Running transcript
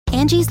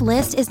Angie's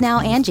List is now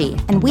Angie,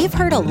 and we've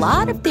heard a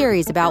lot of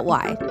theories about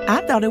why.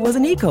 I thought it was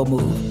an eco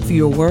move.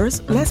 Fewer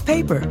words, less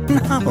paper.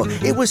 No,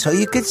 it was so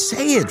you could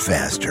say it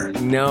faster.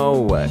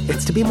 No,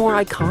 it's to be more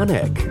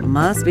iconic.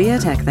 Must be a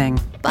tech thing.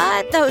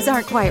 But those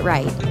aren't quite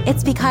right.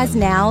 It's because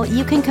now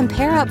you can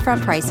compare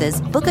upfront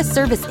prices, book a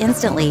service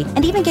instantly,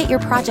 and even get your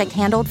project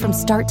handled from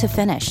start to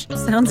finish.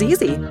 Sounds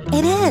easy.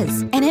 It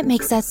is, and it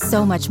makes us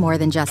so much more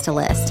than just a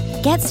list.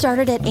 Get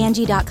started at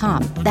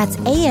Angie.com. That's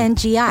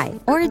ANGI,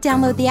 or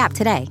download the app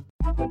today.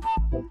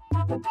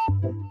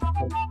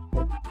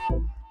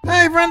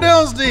 Hey,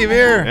 friendo, Steve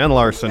here. And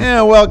Larson.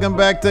 And welcome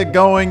back to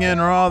Going In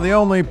Raw, the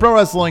only pro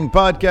wrestling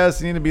podcast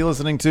you need to be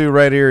listening to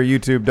right here at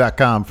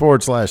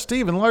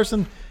youtube.com/Steven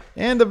Larson,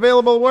 and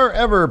available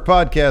wherever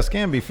podcasts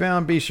can be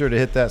found. Be sure to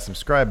hit that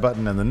subscribe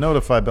button and the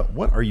notify button.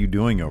 What are you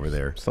doing over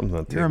there? Something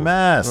on the You're table. a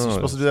mess. Oh, You're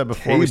supposed to do that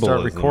before we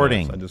start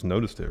recording. I just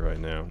noticed it right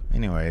now.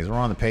 Anyways, we're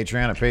on the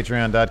Patreon at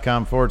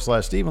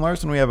patreon.com/Steven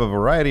Larson. We have a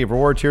variety of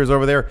reward tiers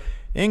over there,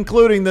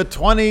 including the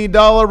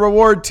 $20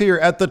 reward tier.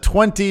 At the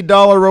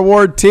 $20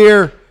 reward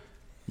tier,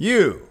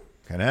 you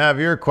can have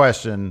your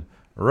question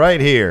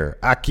right here,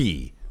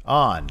 aquí,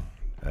 on,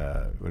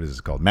 what is this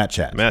called? Matt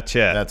Chat. Matt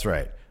Chat. That's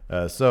right.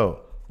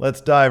 So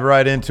let's dive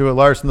right into it.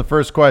 Larson, the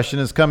first question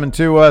is coming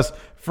to us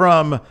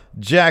from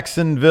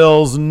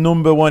Jacksonville's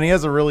number one. He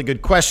has a really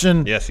good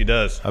question. Yes, he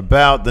does.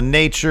 About the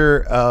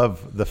nature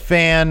of the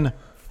fan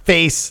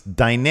face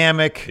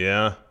dynamic.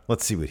 Yeah.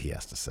 Let's see what he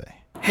has to say.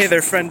 Hey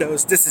there,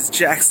 friendos. This is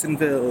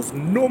Jacksonville's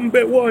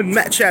number one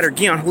Matt Chatter,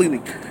 Gian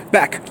Halili,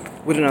 back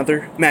with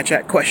another Matt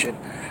Chat question.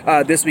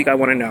 This week I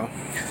want to know,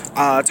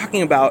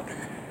 talking about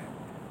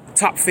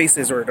top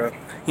faces or the,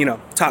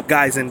 top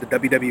guys in the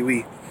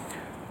WWE,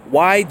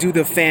 why do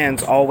the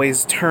fans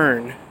always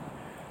turn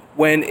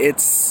when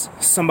it's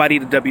somebody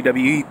the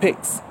WWE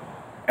picks?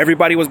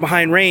 Everybody was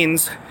behind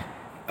Reigns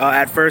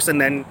at first, and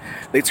then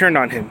they turned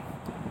on him.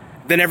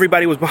 Then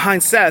everybody was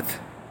behind Seth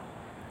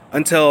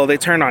until they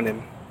turned on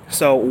him.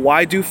 So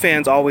why do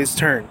fans always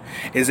turn?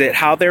 Is it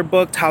how they're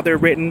booked, how they're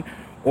written,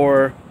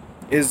 or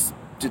is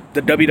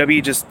the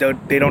WWE just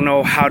they don't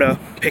know how to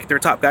pick their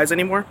top guys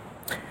anymore?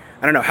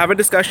 I don't know. Have a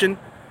discussion.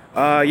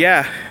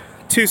 Yeah,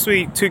 too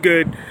sweet, too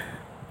good.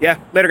 Yeah,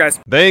 later, guys.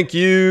 Thank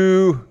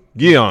you,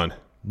 Gian.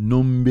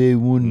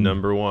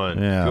 Number one.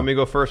 Yeah. You want me to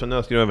go first on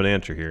this? You don't have an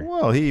answer here.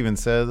 Well, he even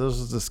said, let's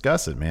just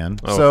discuss it, man.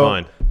 Oh, so,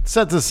 fine.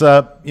 Set this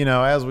up,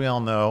 as we all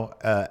know,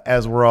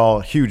 as we're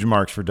all huge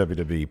marks for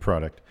WWE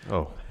product.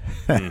 Oh.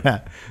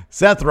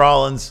 Seth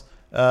Rollins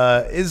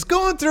is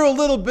going through a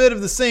little bit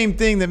of the same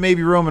thing that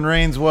maybe Roman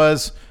Reigns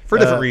was. For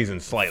different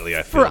reasons, slightly,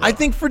 I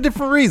think for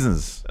different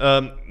reasons.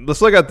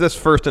 Let's look at this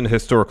first in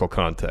historical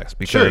context.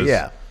 Because, sure,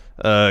 yeah.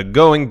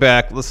 Going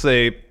back, let's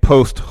say,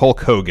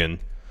 post-Hulk Hogan,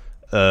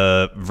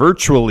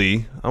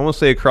 virtually, I won't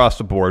say across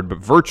the board, but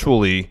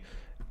virtually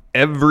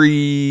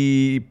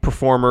every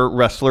performer,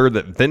 wrestler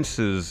that Vince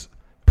has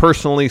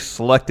personally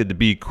selected to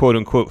be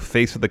quote-unquote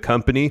face of the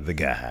company, the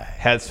guy,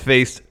 has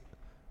faced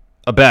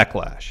a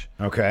backlash.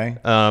 Okay.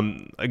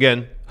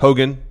 Again,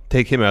 Hogan,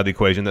 take him out of the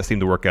equation. That seemed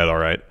to work out all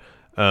right.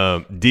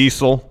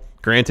 Diesel,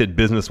 granted,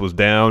 business was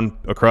down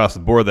across the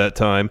board that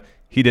time.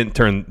 He didn't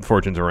turn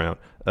fortunes around.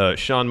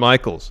 Shawn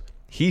Michaels,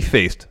 he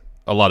faced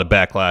a lot of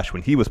backlash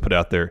when he was put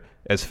out there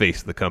as face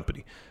of the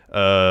company.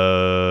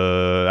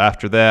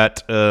 After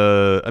that,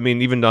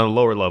 even on a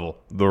lower level,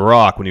 The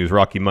Rock, when he was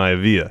Rocky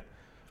Maivia,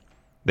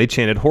 they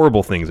chanted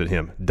horrible things at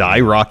him. Die,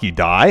 Rocky,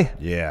 die?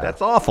 Yeah.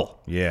 That's awful.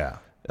 Yeah.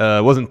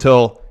 It wasn't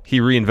until he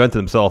reinvented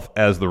himself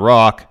as The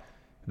Rock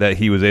that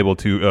he was able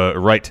to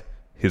right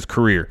his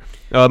career.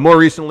 More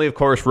recently, of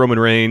course, Roman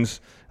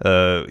Reigns.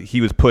 He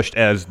was pushed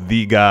as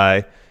the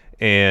guy,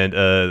 and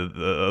a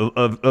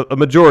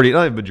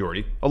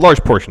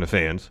large portion of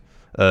fans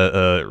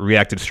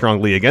reacted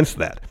strongly against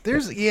that.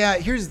 Here's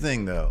the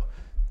thing, though.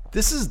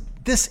 This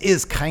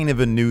is kind of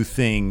a new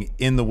thing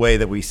in the way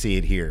that we see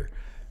it here.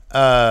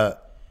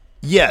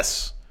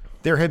 Yes,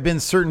 there have been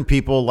certain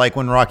people, like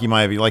when Rocky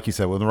Maivia, like you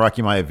said, with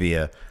Rocky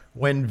Maivia,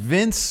 when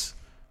Vince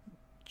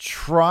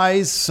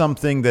tries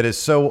something that is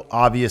so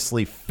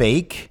obviously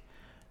fake,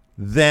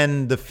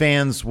 then the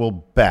fans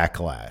will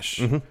backlash.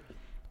 Mm-hmm.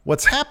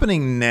 What's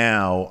happening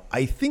now,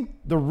 I think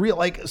the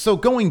real, so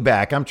going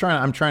back, I'm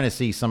trying to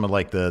see some of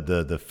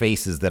the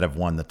faces that have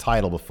won the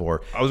title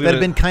before that have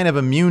been kind of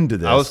immune to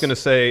this. I was going to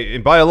say,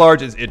 by and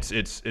large,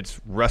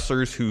 it's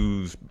wrestlers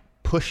whose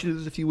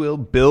pushes, if you will,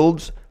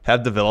 builds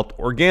have developed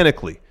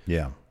organically.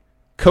 Yeah.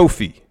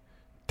 Kofi,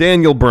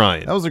 Daniel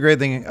Bryan. That was a great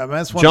thing.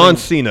 That's one John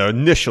thing Cena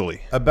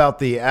initially. About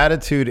the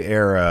Attitude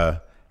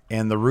Era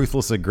and the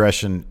Ruthless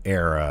Aggression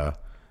Era.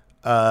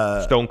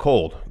 Stone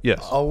Cold, yes.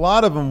 A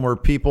lot of them were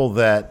people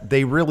that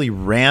they really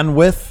ran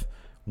with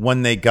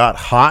when they got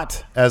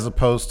hot as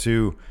opposed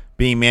to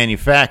being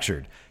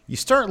manufactured. You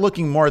start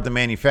looking more at the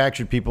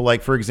manufactured people,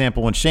 like, for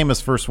example, when Sheamus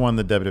first won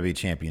the WWE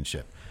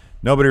Championship.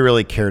 Nobody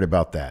really cared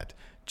about that.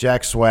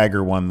 Jack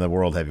Swagger won the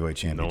World Heavyweight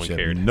Championship.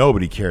 cared.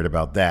 Nobody cared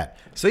about that.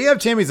 So you have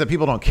champions that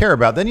people don't care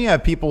about. Then you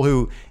have people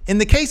who, in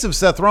the case of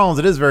Seth Rollins,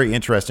 it is very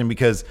interesting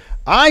because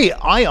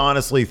I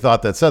honestly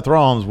thought that Seth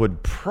Rollins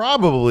would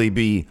probably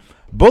be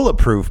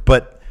bulletproof,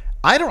 but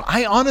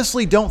I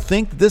honestly don't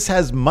think this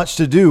has much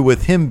to do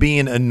with him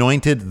being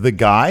anointed the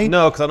guy.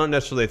 No, because I don't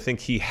necessarily think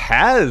he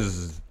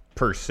has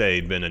per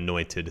se been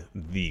anointed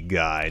the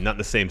guy. Not in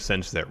the same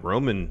sense that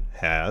Roman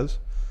has.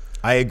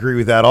 I agree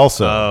with that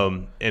also.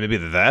 And maybe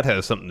that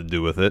has something to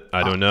do with it.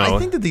 I don't know. I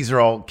think that these are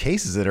all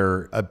cases that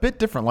are a bit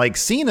different. Like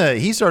Cena,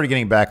 he started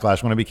getting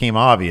backlash when it became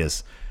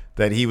obvious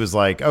that he was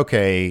like,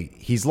 okay,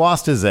 he's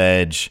lost his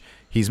edge.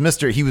 He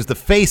was the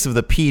face of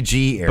the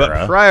PG era.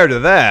 But prior to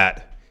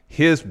that,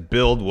 his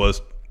build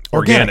was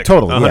organic,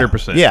 totally,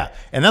 100%. Yeah,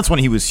 and that's when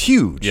he was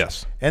huge.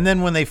 Yes. And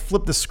then when they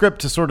flipped the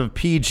script to sort of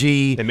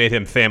PG, They made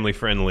him family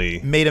friendly.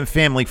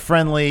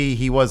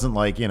 He wasn't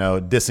like,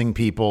 dissing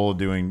people,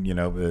 doing,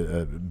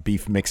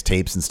 beef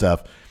mixtapes and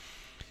stuff.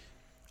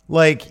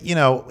 Like,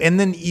 and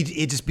then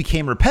it just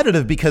became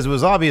repetitive because it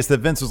was obvious that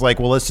Vince was like,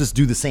 well, let's just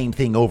do the same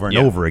thing over and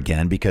over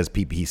again because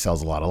he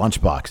sells a lot of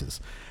lunchboxes.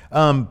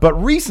 But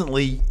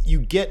recently, you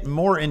get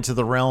more into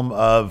the realm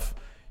of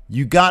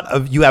you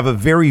have a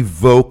very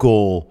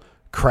vocal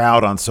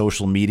crowd on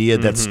social media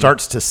that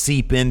starts to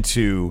seep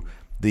into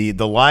the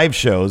live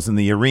shows and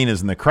the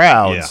arenas and the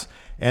crowds.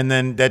 Yeah. And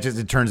then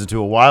it turns into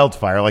a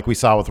wildfire like we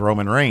saw with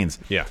Roman Reigns.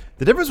 Yeah.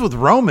 The difference with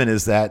Roman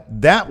is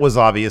that was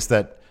obvious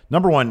that,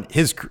 number one,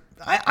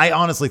 I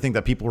honestly think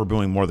that people were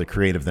booing more the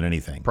creative than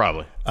anything.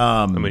 Probably.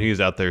 He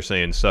was out there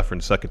saying suffering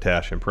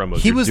succotash in promos.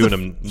 He was doing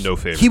him no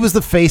favor. He was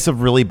the face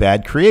of really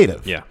bad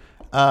creative. Yeah.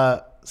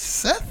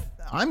 Seth,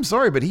 I'm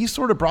sorry, but he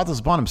sort of brought this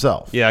upon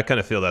himself. Yeah, I kind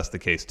of feel that's the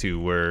case too.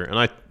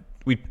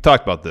 We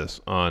talked about this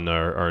on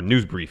our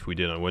news brief we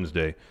did on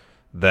Wednesday,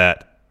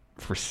 that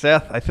for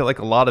Seth, I feel like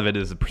a lot of it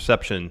is the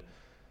perception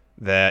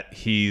that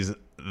he's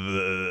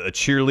a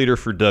cheerleader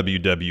for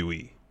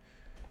WWE.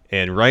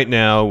 And right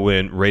now,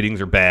 when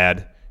ratings are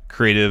bad,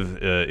 creative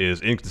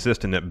is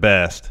inconsistent at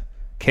best,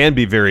 can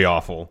be very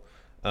awful.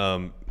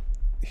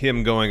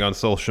 Him going on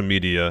social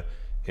media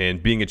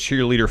and being a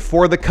cheerleader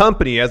for the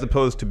company as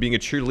opposed to being a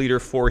cheerleader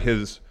for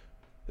his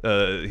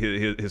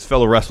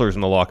fellow wrestlers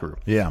in the locker room.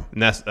 Yeah.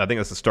 And I think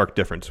that's a stark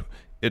difference.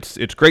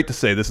 It's great to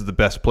say this is the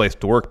best place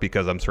to work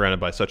because I'm surrounded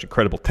by such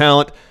incredible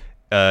talent.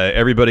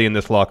 Everybody in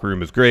this locker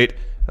room is great,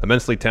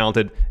 immensely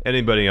talented.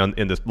 Anybody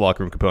in this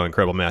locker room can put on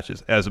incredible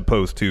matches, as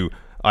opposed to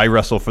I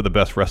wrestle for the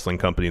best wrestling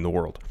company in the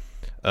world.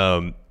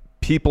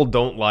 People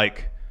don't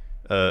like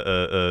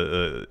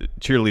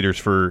cheerleaders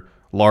for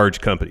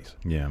large companies.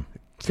 Yeah.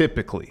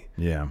 Typically.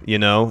 Yeah.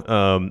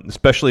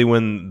 Especially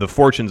when the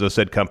fortunes of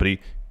said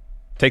company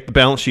take the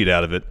balance sheet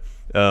out of it,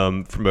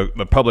 from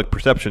a public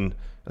perception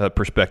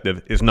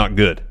perspective, is not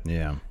good.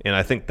 Yeah. And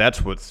I think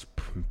that's what's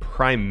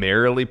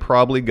primarily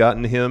probably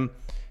gotten him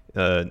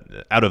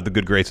out of the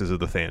good graces of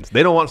the fans.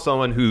 They don't want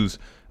someone who's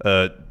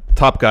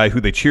top guy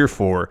who they cheer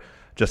for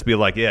just be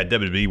like, yeah,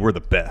 WWE, we're the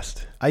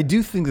best. I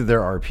do think that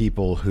there are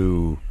people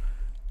who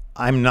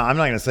I'm not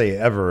going to say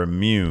ever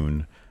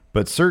immune,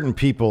 but certain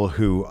people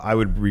who I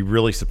would be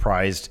really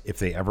surprised if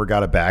they ever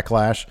got a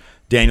backlash.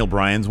 Daniel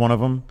Bryan's one of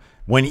them.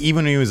 Even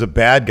when he was a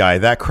bad guy,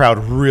 that crowd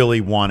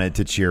really wanted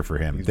to cheer for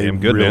him. They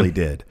good, really man.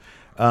 did.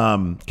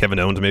 Kevin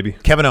Owens, maybe?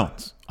 Kevin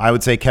Owens. I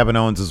would say Kevin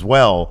Owens as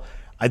well.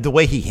 The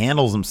way he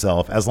handles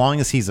himself, as long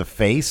as he's a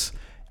face,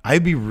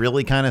 I'd be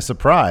really kind of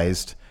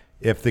surprised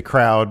if the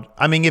crowd,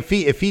 I would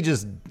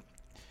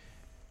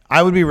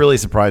be really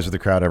surprised if the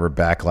crowd ever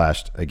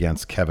backlashed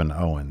against Kevin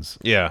Owens.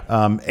 Yeah.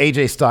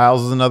 AJ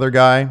Styles is another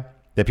guy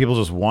that people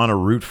just want to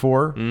root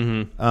for.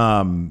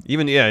 Mm-hmm.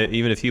 Even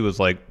if he was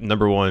like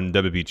number one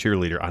WWE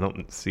cheerleader, I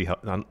don't see how.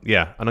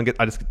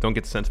 I just don't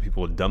get the sense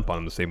people would dump on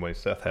him the same way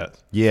Seth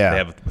has. Yeah, they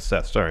have with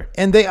Seth. Sorry.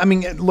 And I'm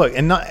not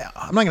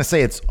going to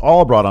say it's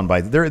all brought on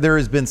by there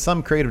has been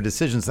some creative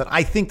decisions that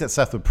I think that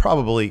Seth would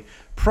probably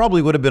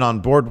would have been on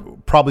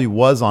board, probably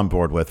was on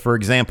board with. For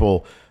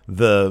example,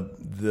 the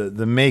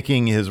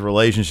making his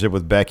relationship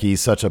with Becky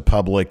such a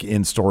public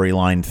in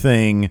storyline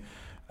thing.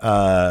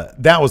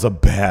 That was a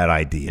bad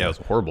idea. Yeah, it was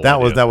a horrible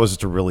idea. That That was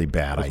just a really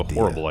bad idea. It was a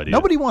horrible idea.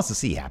 Nobody wants to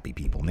see happy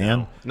people, man.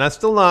 No. And I'm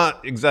still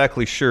not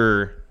exactly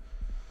sure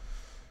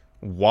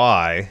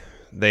why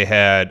they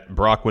had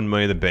Brock win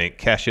Money in the Bank,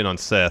 cash in on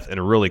Seth in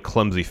a really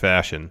clumsy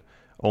fashion,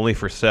 only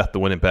for Seth to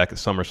win it back at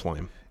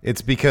SummerSlam.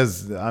 It's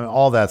because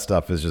all that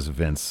stuff is just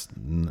Vince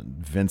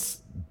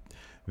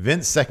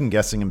second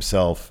guessing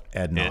himself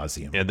ad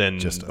nauseum, and then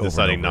just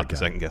deciding not to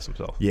second guess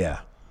himself. Yeah,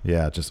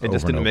 just it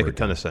just didn't make a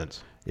ton of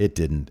sense. It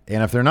didn't,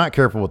 and if they're not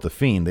careful with the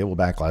Fiend, they will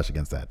backlash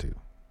against that too.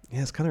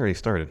 Yeah, it's kind of already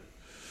started.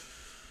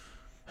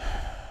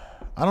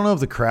 I don't know if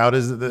the crowd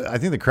is. I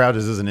think the crowd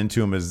just isn't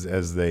into him as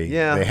they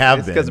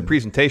have been. Because the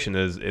presentation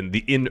and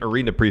the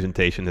in-arena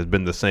presentation has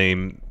been the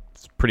same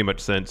pretty much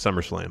since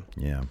SummerSlam.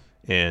 Yeah,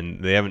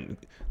 and they haven't,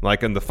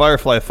 like in the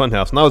Firefly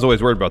Funhouse. And I was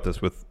always worried about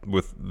this with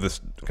this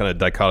kind of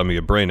dichotomy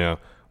of Bray now,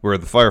 where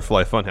the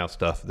Firefly Funhouse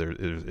stuff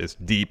it's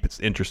deep, it's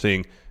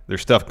interesting.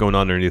 There's stuff going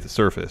on underneath the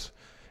surface.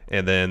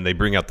 and then they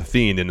bring out the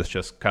Fiend, and it's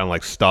just kind of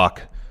like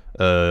stock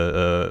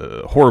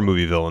horror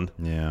movie villain.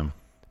 Yeah.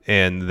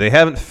 And they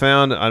haven't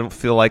found, I don't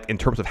feel like, in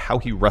terms of how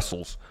he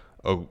wrestles,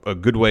 a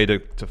good way to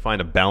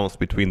find a balance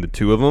between the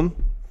two of them.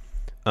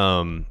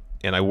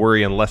 And I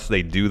worry, unless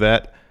they do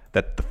that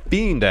the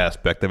Fiend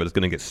aspect of it is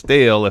going to get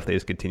stale if they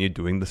just continue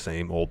doing the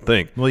same old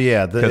thing. Well,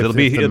 yeah, because it'll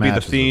be the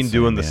matches Fiend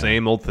doing the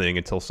same old thing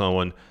until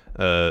someone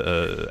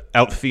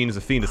out-fiends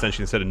the Fiend,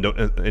 essentially, instead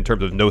of in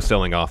terms of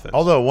no-selling offense.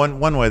 Although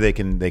one way they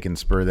can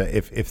spur that,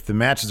 if the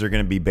matches are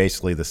going to be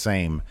basically the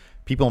same,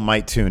 people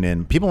might tune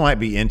in. People might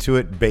be into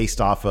it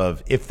based off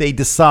of if they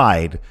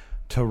decide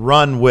to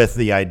run with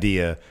the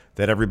idea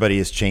that everybody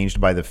is changed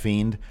by the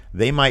Fiend,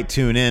 they might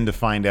tune in to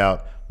find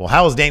out, well,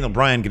 how is Daniel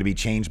Bryan going to be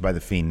changed by the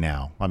Fiend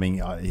now? I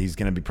mean, he's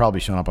going to be probably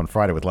showing up on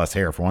Friday with less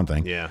hair, for one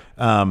thing. Yeah.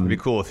 It'd be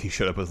cool if he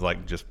showed up with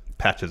like just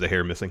patches of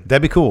hair missing.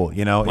 That'd be cool,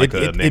 you know. Like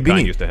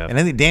Mankind used to have. And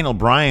I think Daniel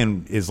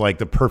Bryan is like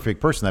the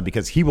perfect person that,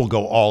 because he will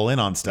go all in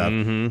on stuff,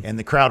 and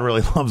the crowd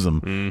really loves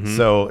him.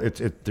 So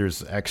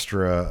there's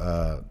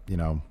extra,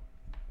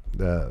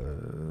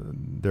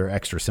 they're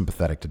extra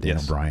sympathetic to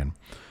Daniel Bryan.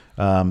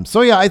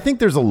 So yeah, I think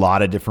there's a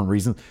lot of different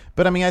reasons,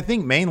 but I mean, I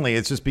think mainly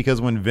it's just because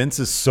when Vince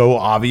is so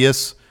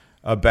obvious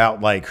about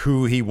like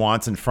who he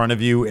wants in front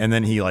of you, and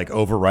then he like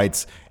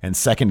overwrites and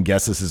second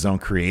guesses his own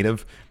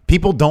creative,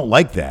 people don't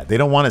like that. They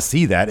don't want to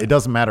see that. It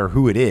doesn't matter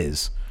who it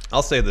is.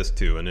 I'll say this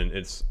too, and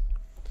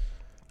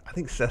I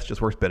think Seth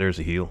just works better as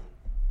a heel.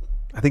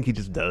 I think he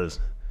just does.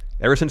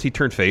 Ever since he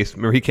turned face,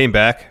 remember he came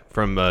back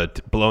from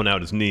blowing out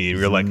his knee, and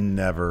we were like,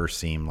 never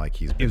seemed like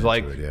he was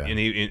like, it, yeah.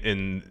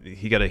 and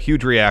he got a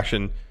huge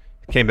reaction.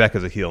 Came back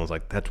as a heel and was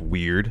like, that's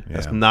weird. Yeah.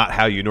 That's not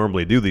how you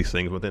normally do these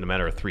things. Within a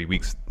matter of 3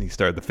 weeks, he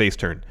started the face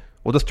turn.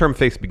 Well, just turn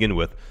face to begin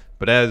with.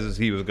 But as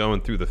he was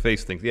going through the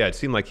face things, yeah, it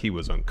seemed like he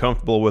was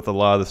uncomfortable with a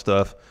lot of the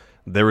stuff.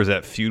 There was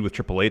that feud with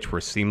Triple H where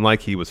it seemed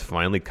like he was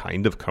finally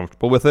kind of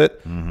comfortable with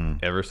it.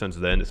 Ever since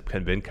then, it's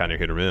been kind of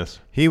hit or miss.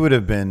 He would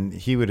have been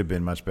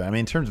much better. I mean,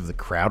 in terms of the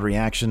crowd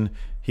reaction,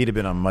 he'd have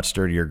been on much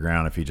sturdier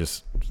ground if he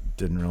just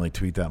didn't really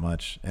tweet that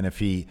much. And if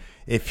he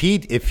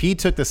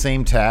took the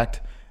same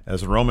tact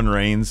as Roman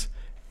Reigns,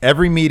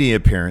 every media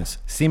appearance,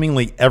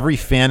 seemingly every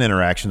fan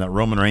interaction that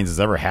Roman Reigns has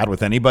ever had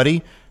with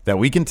anybody that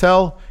we can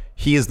tell,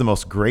 he is the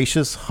most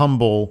gracious,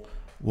 humble,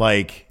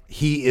 like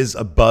he is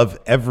above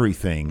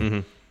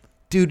everything.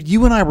 Dude,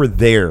 you and I were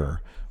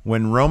there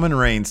when Roman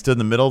Reigns stood in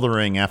the middle of the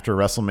ring after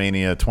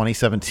WrestleMania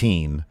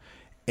 2017,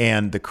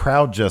 and the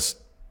crowd just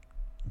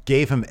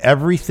gave him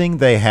everything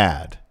they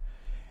had.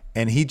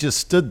 And he just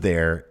stood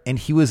there, and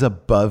he was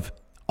above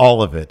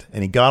all of it.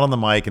 And he got on the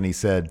mic and he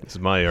said, "This is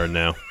my yard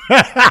now."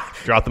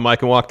 Dropped the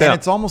mic and walked out. And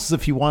it's almost as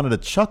if he wanted to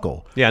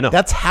chuckle. Yeah, I know.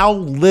 That's how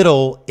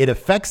little it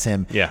affects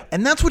him. Yeah.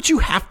 And that's what you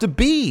have to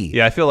be.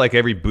 Yeah, I feel like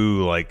every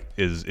boo like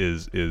is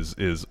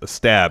a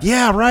stab.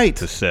 Yeah, right.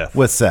 To Seth.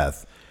 With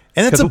Seth.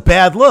 And it's a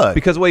bad look.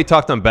 Because the way he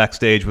talked on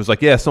backstage was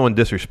like, yeah, if someone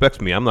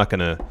disrespects me, I'm not going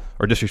to,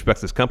 or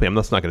disrespects this company, I'm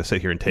just not going to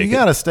sit here and take it. You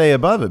got to stay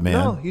above it, man.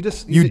 No, you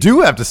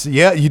do have to see.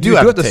 Yeah, you do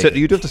have to sit.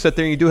 You do have to sit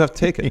there and you do have to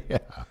take it. Yeah.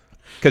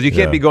 Because you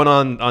can't be going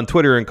on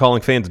Twitter and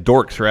calling fans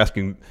dorks for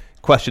asking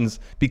questions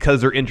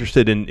because they're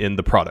interested in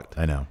the product.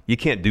 I know. You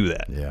can't do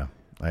that. Yeah,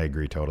 I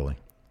agree totally.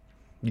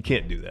 You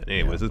can't do that.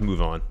 Anyways, let's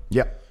move on.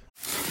 Yep.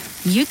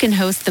 You can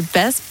host the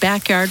best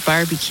backyard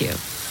barbecue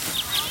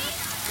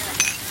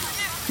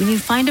when you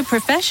find a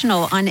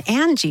professional on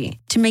Angie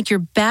to make your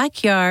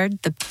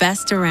backyard the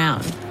best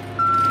around.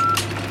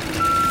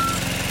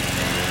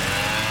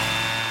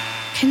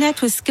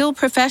 Connect with skilled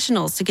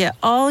professionals to get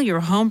all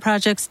your home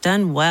projects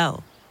done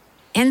well.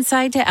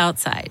 Inside to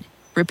outside,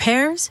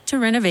 repairs to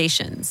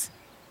renovations.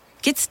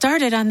 Get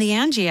started on the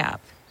Angie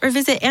app or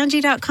visit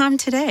Angie.com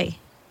today.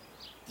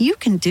 You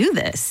can do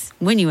this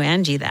when you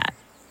Angie that.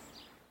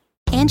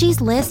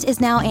 Angie's List is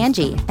now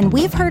Angie, and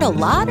we've heard a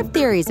lot of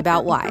theories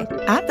about why.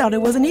 I thought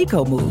it was an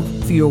eco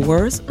move. Fewer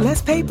words,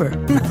 less paper.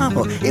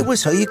 No, it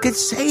was so you could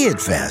say it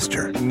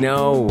faster.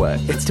 No,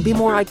 it's to be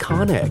more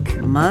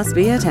iconic. Must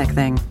be a tech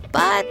thing.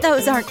 But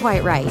those aren't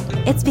quite right.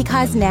 It's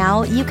because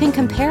now you can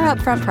compare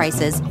upfront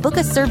prices, book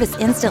a service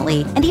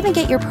instantly, and even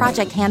get your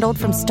project handled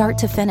from start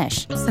to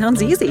finish.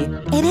 Sounds easy.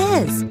 It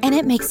is, and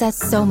it makes us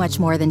so much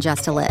more than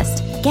just a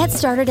list. Get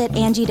started at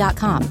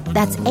Angie.com.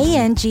 That's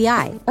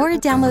ANGI, or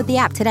download the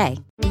app today.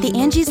 The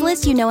Angie's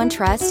List you know and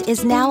trust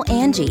is now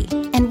Angie,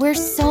 and we're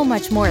so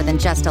much more than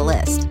just a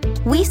list.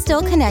 We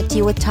still connect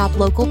you with top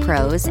local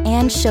pros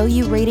and show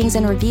you ratings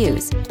and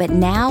reviews, but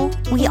now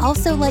we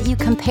also let you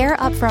compare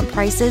upfront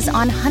prices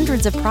on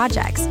hundreds of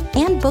projects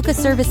and book a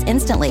service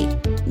instantly.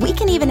 We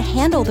can even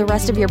handle the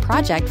rest of your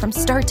project from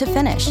start to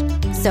finish.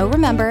 So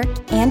remember,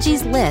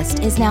 Angie's List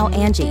is now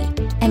Angie,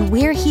 and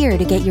we're here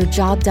to get your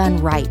job done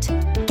right.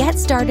 Get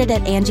started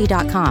at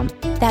Angie.com.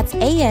 That's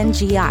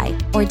ANGI,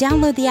 or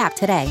download the app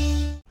today.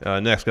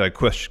 Next, got a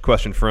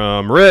question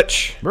from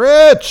Rich.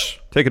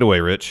 Rich! Take it away,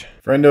 Rich.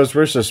 Friendos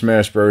versus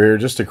Smash Bro here.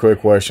 Just a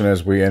quick question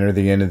as we enter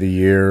the end of the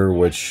year,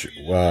 which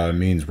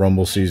means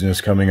Rumble season is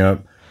coming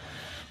up.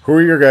 Who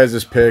are your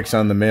guys' picks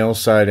on the male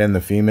side and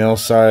the female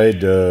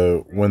side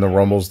win the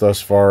Rumbles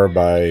thus far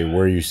by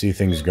where you see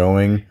things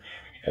going?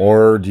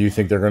 Or do you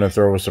think they're going to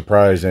throw a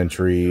surprise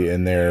entry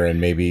in there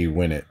and maybe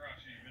win it?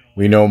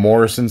 We know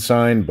Morrison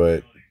signed,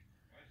 but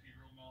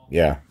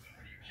yeah.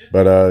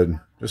 But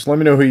just let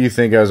me know who you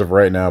think as of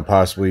right now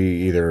possibly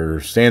either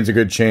stands a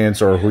good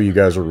chance or who you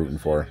guys are rooting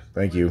for.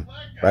 Thank you.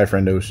 Bye,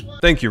 friendos.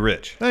 Thank you,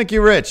 Rich. Thank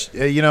you, Rich.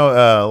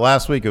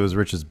 Last week it was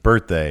Rich's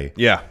birthday.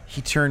 Yeah.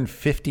 He turned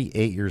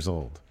 58 years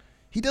old.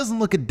 He doesn't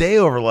look a day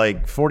over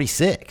like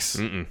 46.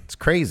 It's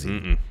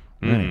crazy.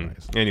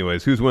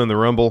 Anyways, who's winning the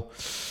Rumble?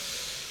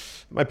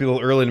 Might be a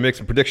little early to make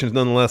some predictions.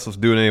 Nonetheless, let's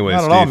do it anyways.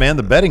 Not at all, man.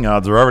 The betting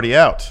odds are already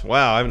out.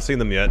 Wow, I haven't seen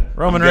them yet.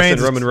 Roman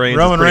Reigns is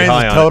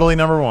totally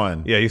number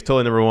one. Yeah, he's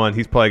totally number one.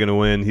 He's probably going to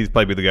win. He's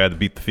probably the guy to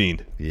beat the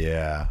Fiend.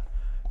 Yeah.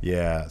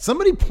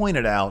 Somebody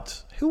pointed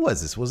out, who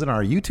was this? Was it in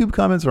our YouTube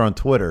comments or on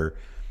Twitter,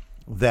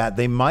 that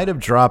they might have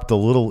dropped a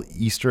little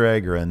Easter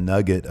egg or a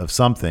nugget of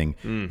something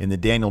in the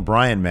Daniel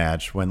Bryan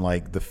match when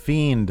like the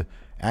Fiend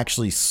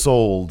actually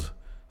sold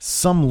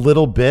some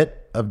little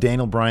bit of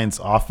Daniel Bryan's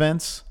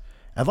offense.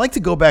 I'd like to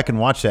go back and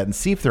watch that and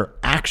see if they're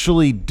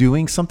actually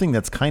doing something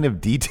that's kind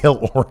of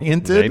detail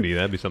oriented. Maybe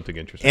that'd be something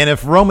interesting. And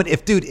if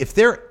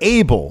they're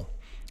able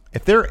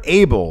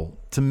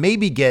to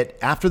maybe get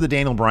after the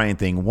Daniel Bryan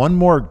thing, one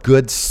more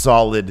good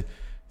solid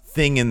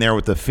thing in there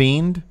with the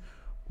Fiend,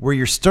 where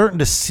you're starting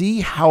to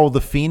see how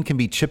the Fiend can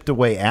be chipped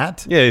away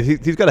at. Yeah,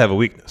 he's got to have a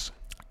weakness.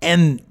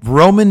 And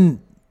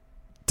Roman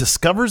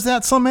discovers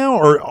that somehow,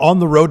 or on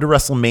the road to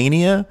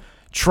WrestleMania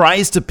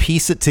tries to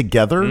piece it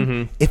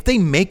together. If they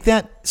make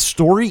that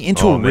story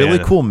into a really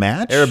cool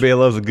match, everybody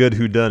loves a good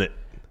whoudunit.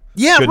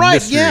 Yeah, good right.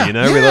 Mystery, yeah,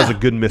 everybody loves a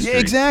good mystery. Yeah,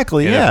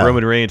 exactly. And yeah. if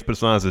Roman Reigns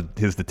puts on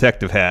his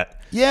detective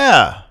hat.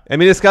 Yeah. I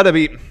mean, it's got to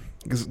be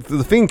because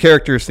the Fiend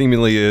character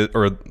seemingly is,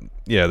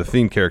 the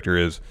Fiend character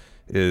is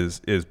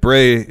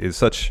Bray is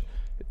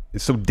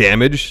so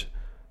damaged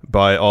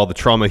by all the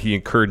trauma he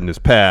incurred in his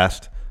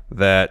past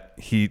that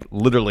he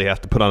literally has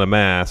to put on a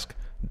mask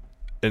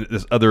and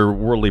this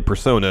otherworldly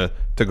persona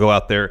to go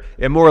out there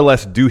and more or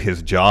less do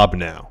his job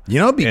now.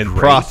 It'd be and great.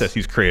 Process,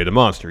 he's created a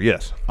monster.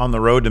 Yes, on the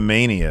road to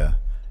Mania,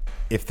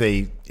 if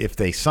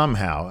they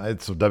somehow,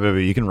 it's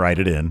WWE, you can write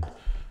it in,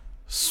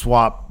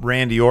 swap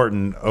Randy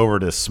Orton over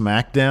to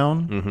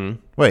SmackDown.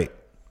 Wait,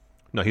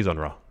 no, he's on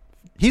Raw.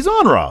 He's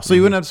on Raw, so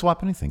you wouldn't have to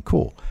swap anything.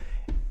 Cool.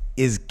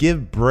 Is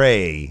give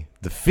Bray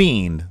the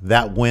Fiend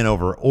that win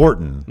over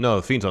Orton? No,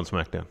 the Fiend's on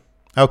SmackDown.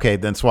 Okay,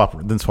 then swap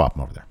him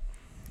over there.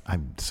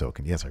 I'm so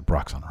confused. Yes,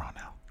 Brock's on Raw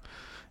now.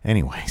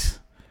 Anyways,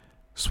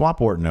 swap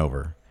Orton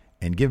over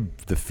and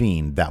give the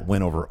Fiend that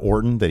win over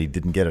Orton that he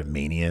didn't get at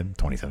Mania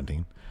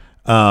 2017.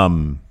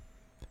 And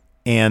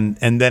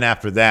then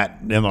after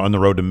that, on the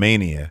road to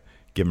Mania,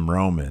 give him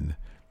Roman.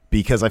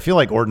 Because I feel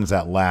like Orton's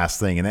that last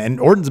thing. And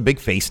Orton's a big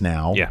face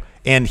now. Yeah.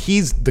 And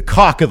he's the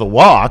cock of the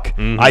walk.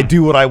 I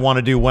do what I want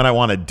to do when I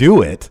want to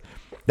do it.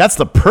 That's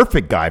the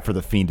perfect guy for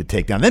the Fiend to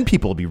take down. Then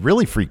people will be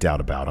really freaked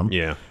out about him.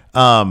 Yeah.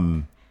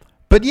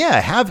 But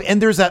yeah,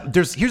 here's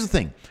the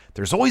thing.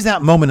 There's always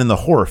that moment in the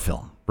horror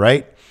film,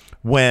 right?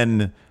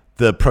 When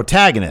the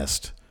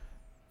protagonist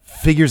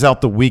figures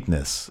out the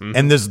weakness.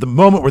 And there's the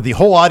moment where the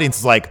whole audience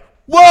is like,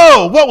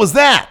 whoa, what was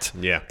that?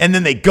 Yeah. And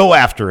then they go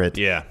after it.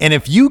 Yeah. And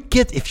if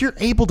you're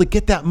able to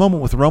get that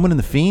moment with Roman and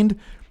the Fiend,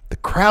 the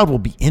crowd will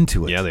be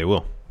into it. Yeah, they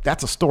will.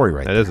 That's a story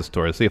right there. That is a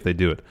story. Let's see if they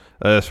do it.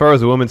 As far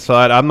as the women's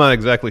side, I'm not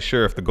exactly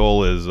sure if the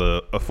goal is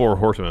a four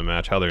horseman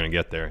match, how they're going to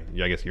get there.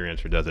 I guess your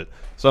answer does it.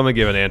 So I'm going to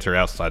give an answer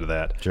outside of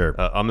that. Sure.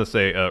 I'm going to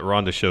say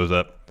Ronda shows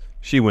up.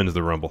 She wins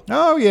the Rumble.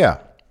 Oh, yeah.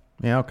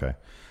 Yeah, okay.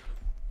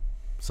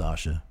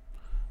 Sasha.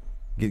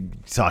 Get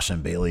Sasha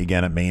and Bayley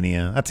again at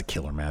Mania. That's a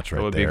killer match right there.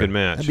 That would be a good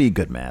match. That'd be a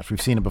good match.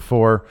 We've seen it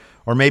before.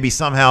 Or maybe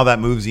somehow that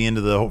moves you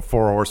into the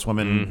four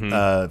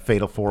horsewomen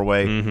fatal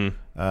four-way.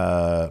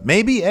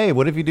 Maybe, hey,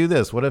 what if you do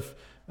this? What if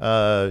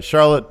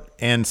Charlotte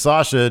and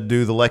Sasha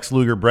do the Lex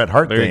Luger Bret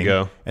Hart thing? There you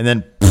go. And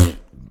then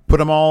put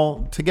them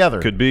all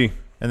together. Could be.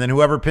 And then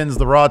whoever pins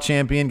the Raw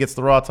champion gets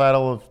the Raw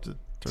title of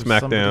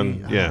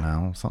SmackDown. I don't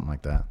know, something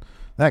like that.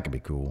 That could be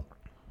cool.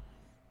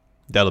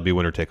 That'll be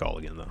winner take all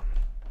again, though.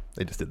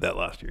 They just did that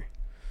last year.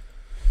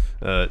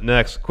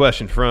 Next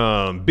question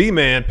from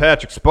B-Man,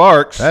 Patrick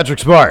Sparks. Patrick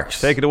Sparks.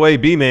 Take it away,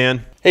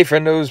 B-Man. Hey,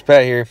 friendos,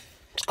 Pat here.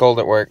 It's cold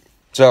at work.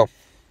 So,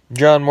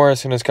 John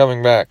Morrison is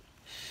coming back.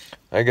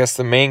 I guess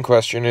the main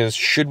question is,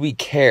 should we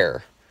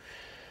care?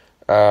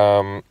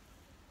 I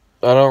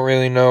don't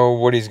really know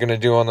what he's going to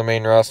do on the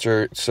main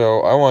roster,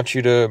 so I want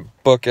you to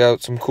book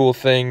out some cool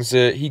things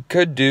that he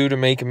could do to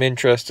make him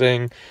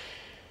interesting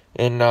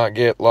and not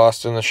get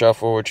lost in the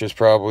shuffle, which is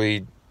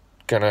probably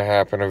going to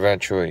happen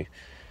eventually.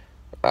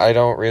 I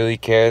don't really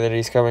care that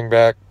he's coming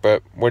back,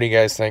 but what do you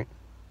guys think?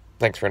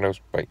 Thanks, friendos.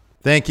 Bye.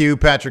 Thank you,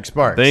 Patrick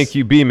Sparks. Thank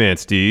you, B-Man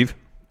Steve.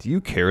 Do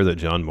you care that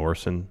John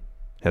Morrison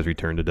has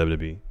returned to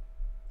WWE?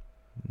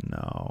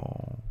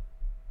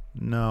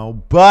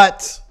 No,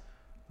 but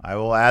I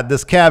will add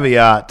this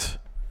caveat.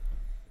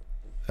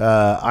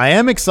 I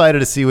am excited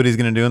to see what he's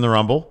going to do in the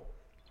Rumble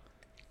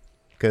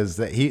because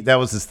that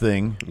was his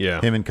thing. Yeah.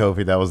 Him and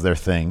Kofi, that was their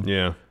thing.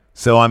 Yeah.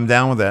 So I'm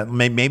down with that.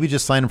 Maybe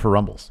just sign him for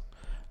Rumbles.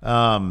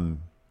 I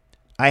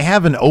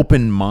have an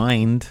open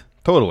mind.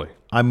 Totally.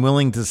 I'm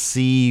willing to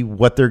see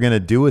what they're going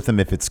to do with him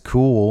if it's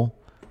cool,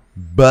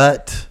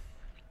 but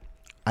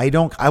I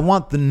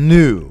want the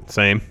new.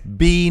 Same.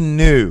 Be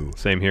new.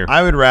 Same here.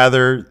 I would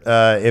rather,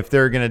 if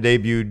they're going to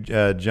debut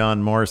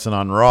John Morrison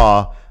on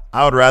Raw,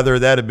 I would rather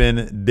that have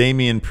been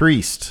Damian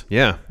Priest.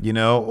 Yeah.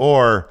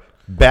 Or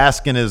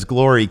bask in his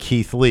glory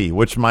Keith Lee,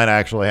 which might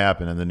actually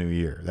happen in the new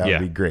year. That would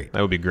be great.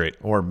 That would be great.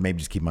 Or maybe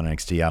just keep him on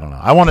NXT. I don't know.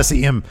 I want to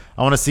see him.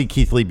 I want to see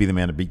Keith Lee be the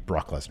man to beat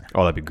Brock Lesnar.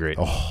 Oh, that'd be great.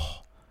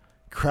 Oh,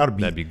 crowd would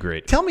be. That'd be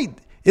great. Tell me,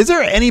 is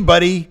there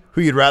anybody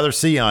who you'd rather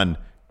see on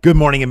Good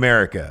Morning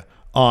America,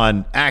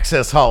 on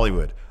Access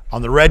Hollywood,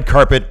 on the red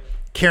carpet,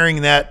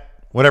 carrying that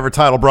whatever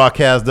title Brock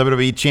has,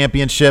 WWE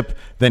Championship,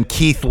 than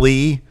Keith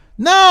Lee?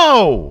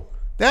 No,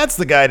 that's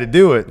the guy to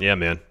do it. Yeah,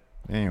 man.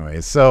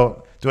 Anyway,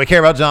 so do I care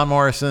about John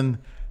Morrison?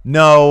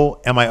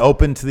 No. Am I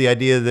open to the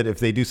idea that if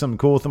they do something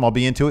cool with him, I'll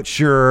be into it?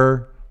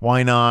 Sure.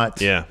 Why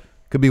not? Yeah.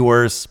 Could be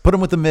worse. Put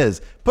him with The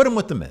Miz. Put him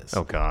with The Miz.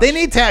 Oh, gosh. They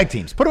need tag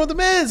teams. Put him with The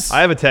Miz.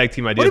 I have a tag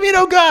team idea. What do you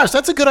mean, oh, gosh?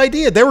 That's a good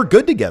idea. They were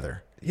good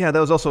together. Yeah, that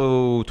was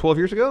also 12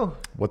 years ago.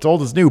 What's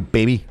old is new,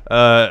 baby.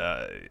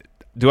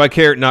 Do I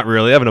care? Not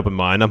really. I have an open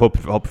mind. I'm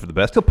hoping for the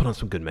best. He'll put on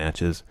some good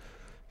matches.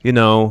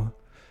 He'll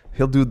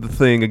do the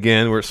thing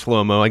again where it's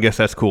slow-mo. I guess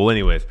that's cool.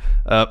 Anyways,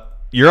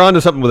 you're on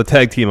to something with a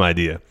tag team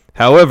idea.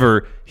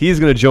 However,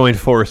 he's going to join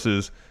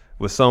forces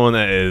with someone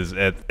that is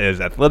as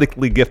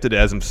athletically gifted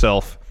as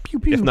himself,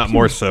 if not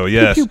more so.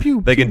 Yes,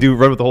 they can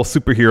run with the whole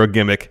superhero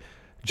gimmick.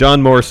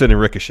 John Morrison and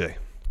Ricochet.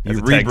 You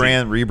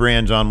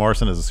rebrand John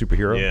Morrison as a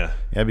superhero? Yeah.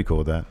 I'd be cool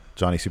with that.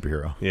 Johnny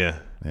Superhero.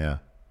 Yeah.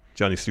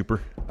 Johnny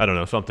Super. I don't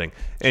know, something.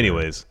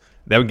 Anyways,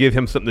 that would give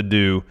him something to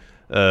do.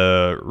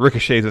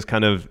 Ricochet is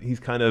kind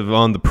of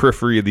on the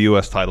periphery of the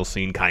U.S. title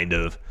scene, kind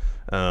of.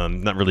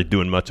 Not really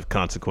doing much of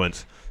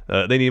consequence.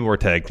 They need more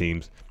tag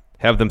teams.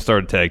 Have them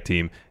start a tag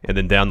team, and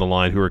then down the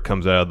line, whoever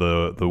comes out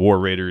of the War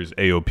Raiders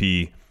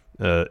AOP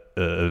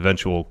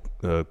eventual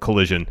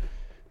collision,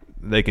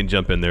 they can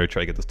jump in there and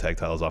try to get those tag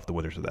titles off the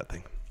winners of that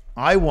thing.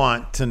 I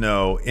want to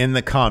know in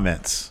the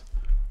comments,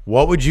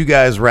 what would you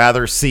guys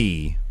rather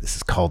see? This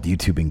is called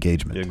YouTube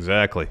engagement.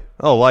 Exactly.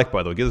 Oh, by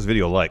the way. Give this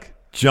video a like.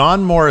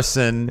 John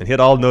Morrison. And hit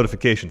all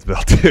notifications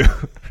bell, too.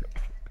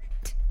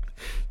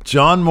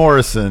 John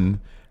Morrison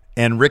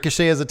and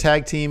Ricochet as a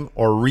tag team,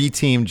 or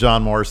reteam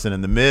John Morrison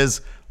and The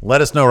Miz.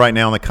 Let us know right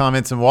now in the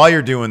comments. And while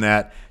you're doing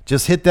that,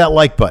 just hit that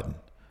like button.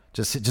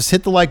 Just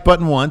hit the like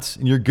button once,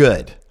 and you're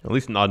good. At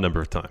least an odd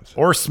number of times.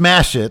 Or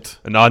smash it.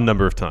 An odd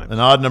number of times.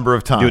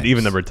 Do it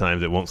even number of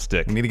times. It won't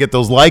stick. We need to get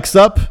those likes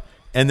up,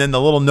 and then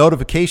the little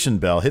notification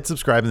bell. Hit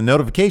subscribe and the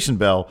notification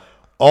bell.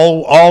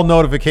 All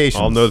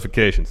notifications. All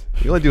notifications.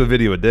 You only do a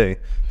video a day.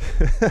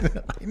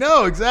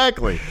 No,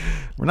 exactly.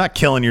 We're not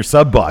killing your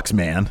sub box,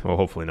 man. Well,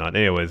 hopefully not.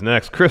 Anyways,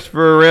 next,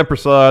 Christopher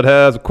Rampersad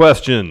has a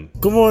question.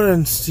 Good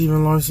morning,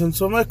 Stephen Larson.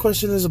 So my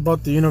question is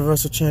about the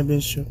Universal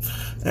Championship.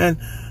 And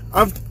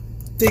I'm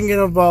thinking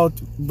about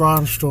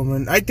Braun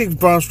Strowman. I think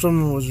Braun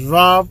Strowman was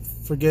robbed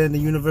for getting the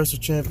Universal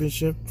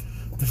Championship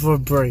before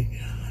Bray.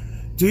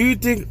 Do you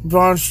think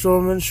Braun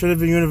Strowman should have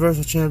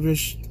been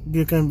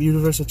become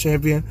Universal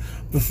Champion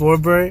before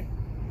Bray?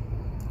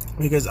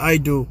 Because I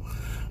do.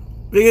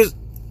 Because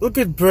look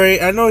at Bray.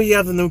 I know he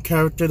has a new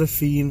character, The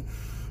Fiend,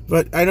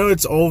 but I know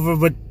it's over.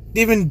 But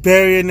they've been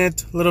burying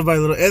it little by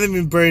little, and they've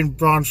been burying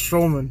Braun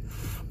Strowman.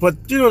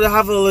 But to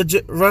have a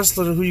legit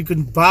wrestler who you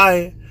can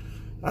buy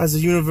as a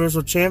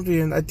Universal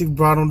Champion, I think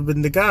Braun would have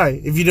been the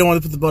guy if you didn't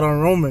want to put the belt on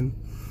Roman.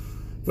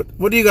 But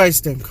what do you guys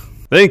think?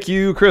 Thank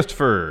you,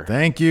 Christopher.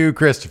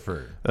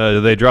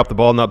 Did they drop the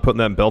ball not putting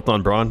that belt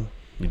on Braun?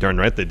 You're darn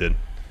right they did.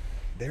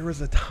 There was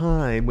a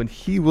time when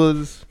he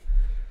was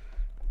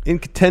in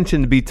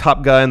contention to be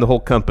top guy in the whole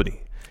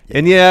company.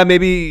 And yeah,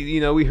 maybe,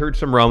 we heard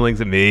some rumblings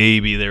that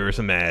maybe there were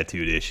some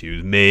attitude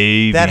issues.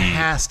 Maybe. That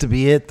has to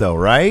be it, though,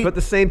 right? But at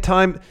the same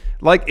time,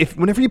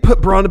 whenever you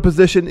put Braun in a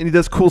position and he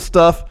does cool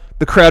stuff,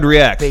 the crowd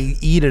reacts. They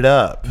eat it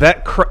up.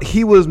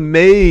 He was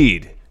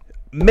made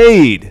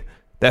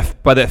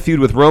by that feud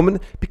with Roman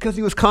because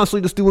he was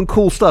constantly just doing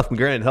cool stuff. And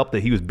granted, it helped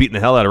that he was beating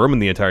the hell out of Roman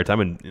the entire time,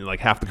 and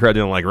half the crowd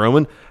didn't like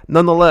Roman.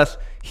 Nonetheless,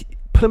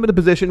 put him in a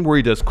position where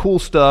he does cool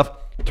stuff,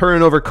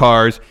 turning over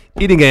cars,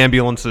 eating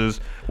ambulances,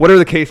 whatever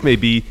the case may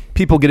be.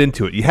 People get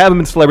into it. You have him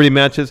in celebrity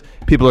matches,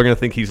 people are going to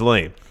think he's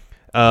lame.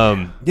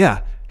 Have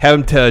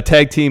him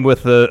tag team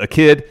with a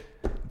kid,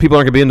 people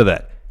aren't going to be into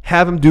that.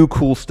 Have him do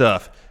cool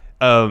stuff.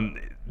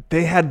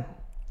 They had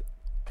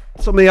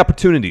so many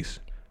opportunities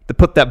to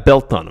put that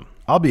belt on him.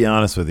 I'll be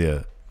honest with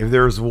you. If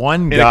there was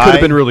one guy, it could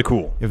have been really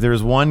cool. If there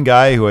was one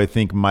guy who I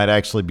think might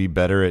actually be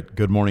better at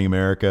Good Morning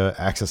America,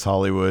 Access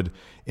Hollywood,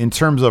 in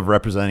terms of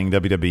representing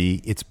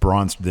WWE, it's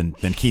than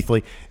Keith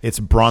Lee. It's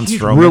Braun Strowman.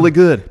 He's really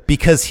good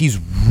because he's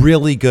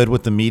really good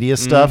with the media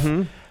stuff.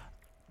 Mm-hmm.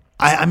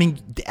 I mean,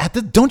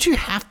 don't you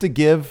have to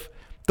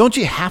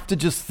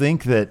just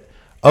think that,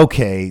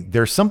 okay,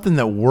 there's something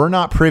that we're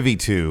not privy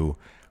to,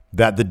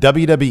 that the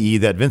WWE,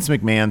 that Vince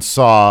McMahon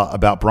saw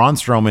about Braun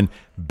Strowman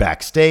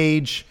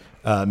backstage.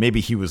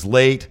 Maybe he was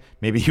late.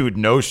 Maybe he would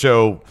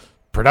no-show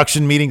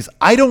production meetings.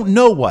 I don't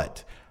know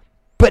what.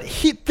 But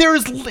he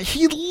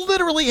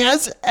literally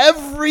has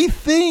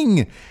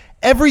everything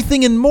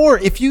and more.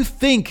 If you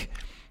think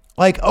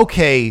like,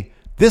 okay,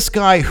 this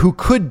guy who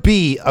could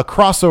be a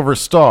crossover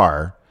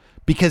star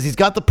because he's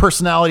got the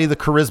personality, the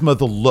charisma,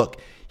 the look.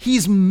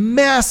 He's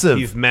massive.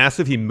 He's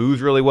massive. He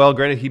moves really well.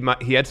 Granted,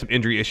 he had some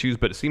injury issues,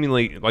 but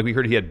seemingly, like we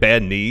heard, he had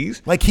bad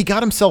knees. Like he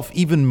got himself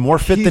even more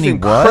fit than he was. He's in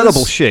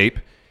incredible shape.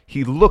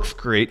 He looks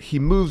great. He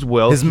moves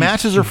well. His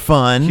matches are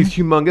fun. He's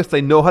humongous.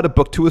 They know how to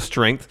book to his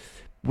strength.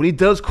 When he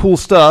does cool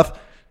stuff,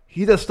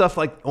 he does stuff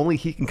like only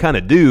he can kind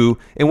of do.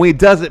 And when he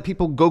does it,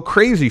 people go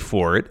crazy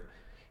for it.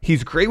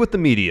 He's great with the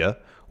media.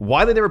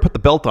 Why they never put the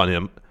belt on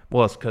him?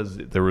 Well, it's because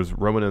there was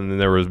Roman and then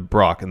there was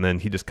Brock, and then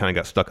he just kind of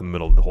got stuck in the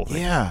middle of the whole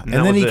thing. Yeah,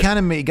 and then he kind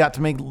of got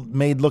to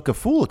made look a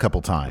fool a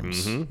couple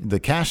times. Mm-hmm. The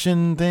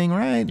cash-in thing,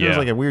 right? There was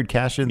like a weird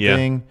cash-in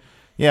thing.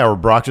 Yeah, where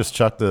Brock just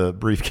chucked the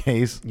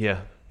briefcase. Yeah.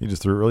 He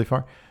just threw it really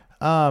far.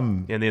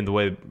 And then the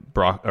way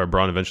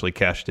Braun eventually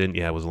cashed in,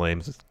 it was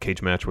lame. It was a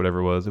cage match, whatever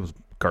it was. It was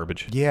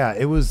garbage. Yeah,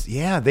 it was.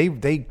 Yeah, they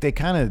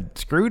kind of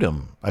screwed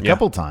him a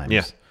couple times.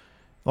 Yeah.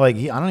 Like,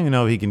 I don't even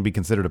know if he can be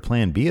considered a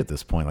plan B at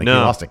this point. Like, he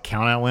lost a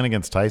count-out win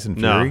against Tyson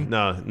Fury.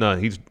 No,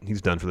 he's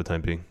done for the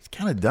time being. He's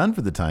kind of done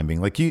for the time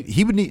being. Like,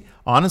 he would need,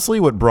 honestly,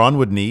 what Braun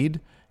would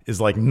need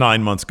is like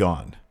 9 months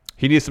gone.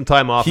 He needs some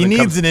time off. He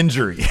needs an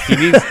injury. he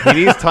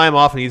needs time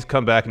off, and he needs to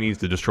come back and he needs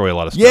to destroy a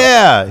lot of stuff.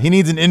 Yeah, he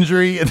needs an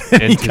injury, and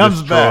then he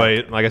comes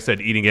back. Like I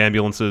said, eating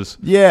ambulances.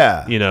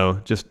 Yeah.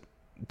 Just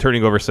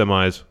turning over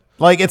semis.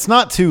 Like, it's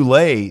not too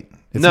late.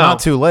 It's not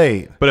too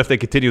late. But if they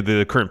continue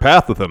the current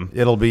path with him,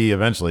 it'll be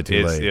eventually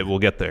too late. It will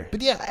get there.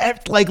 But yeah,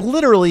 like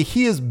literally,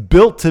 he is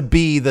built to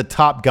be the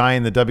top guy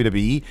in the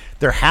WWE.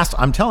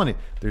 I'm telling you,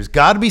 there's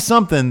got to be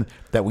something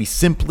that we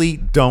simply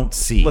don't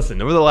see.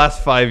 Listen, over the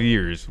last 5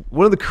 years,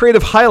 one of the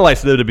creative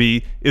highlights of the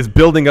WWE is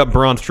building up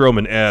Braun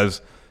Strowman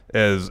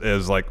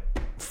as like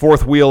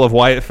fourth wheel of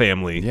Wyatt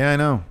family. Yeah, I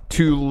know.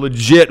 To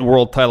legit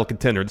world title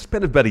contender. It's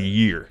been about a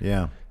year.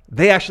 Yeah.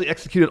 They actually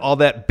executed all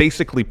that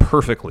basically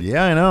perfectly.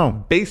 Yeah, I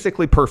know.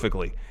 Basically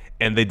perfectly.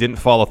 And they didn't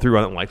follow through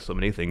on it like so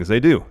many things they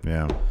do.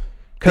 Yeah.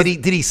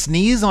 Did he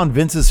sneeze on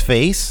Vince's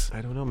face? I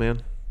don't know,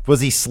 man.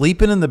 Was he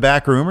sleeping in the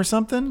back room or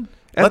something?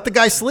 Let the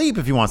guy sleep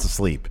if he wants to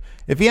sleep.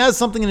 If he has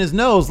something in his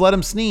nose, let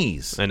him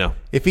sneeze. I know.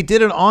 If he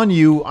did it on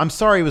you, I'm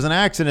sorry, it was an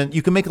accident.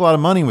 You can make a lot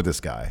of money with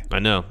this guy. I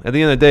know. At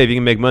the end of the day, if you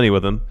can make money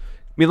with him,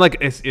 I mean, like,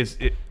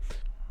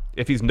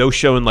 if he's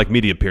no-showing like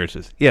media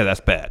appearances, yeah,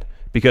 that's bad.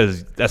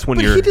 Because that's when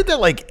he did that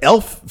like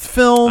Elf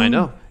film. I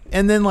know.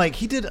 And then like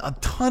he did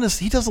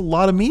he does a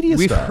lot of media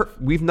stuff.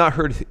 We've not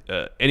heard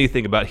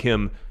anything about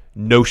him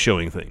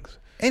no-showing things.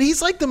 And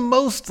he's like the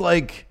most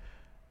like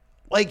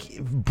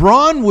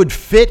Braun would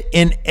fit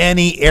in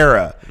any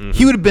era. Mm-hmm.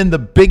 He would have been the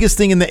biggest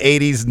thing in the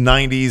 80s,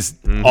 90s,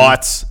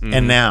 aughts,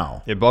 and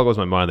now. It boggles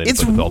my mind that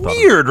it's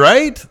weird,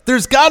 right?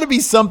 There's got to be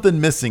something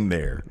missing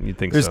there. You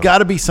think There's got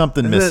to be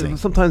something missing.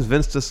 Sometimes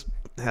Vince just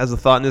has a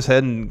thought in his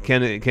head and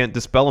can't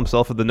dispel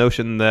himself of the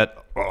notion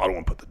that, I don't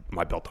want to put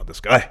my belt on this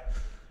guy.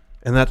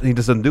 And that he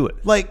just doesn't do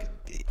it. Like,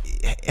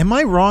 am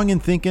I wrong in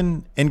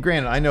thinking, and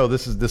granted, I know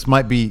this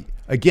might be,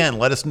 again,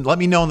 let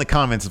me know in the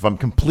comments if I'm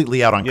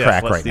completely out on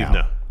crack right now.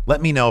 Know. Let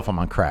me know if I'm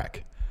on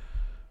crack.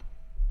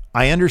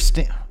 I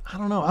understand. I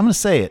don't know. I'm going to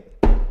say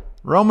it.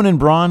 Roman and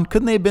Braun,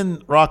 couldn't they have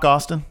been Rock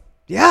Austin?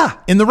 Yeah.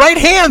 In the right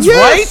hands,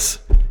 right?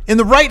 In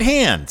the right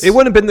hands. It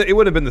wouldn't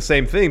have been the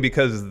same thing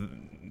because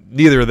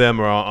neither of them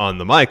are on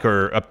the mic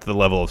or up to the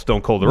level of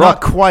Stone Cold or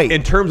Rock. Not quite.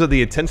 In terms of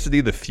the intensity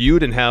of the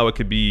feud and how it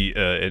could be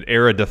an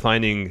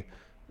era-defining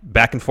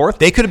back and forth.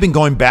 They could have been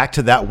going back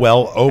to that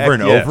well over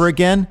and over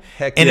again.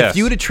 If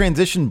you would have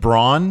transitioned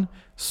Braun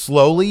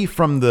slowly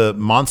from the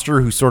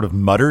monster who sort of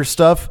mutters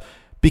stuff,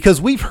 because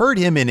we've heard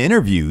him in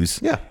interviews.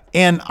 Yeah.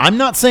 And I'm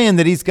not saying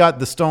that he's got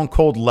the Stone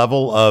Cold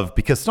level of,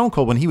 because Stone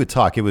Cold, when he would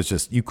talk, it was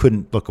just, you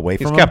couldn't look away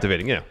from him. He's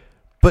captivating, yeah.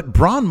 But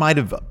Braun might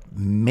have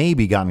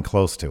maybe gotten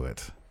close to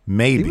it.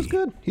 Maybe. He was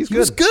good. He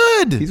was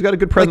good. He's got a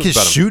good presence like his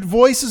about him. shoot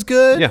voice is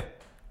good. Yeah.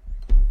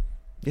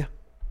 Yeah.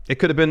 It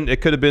could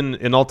have been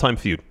an all-time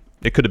feud.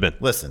 It could have been.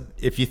 Listen,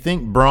 if you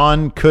think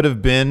Braun could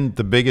have been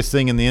the biggest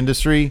thing in the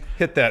industry,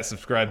 hit that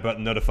subscribe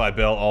button, notify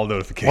bell, all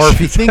notifications. Or if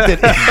you think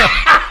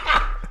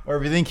that or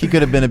if you think he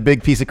could have been a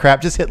big piece of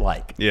crap, just hit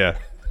like. Yeah.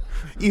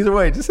 Either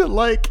way, just hit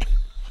like.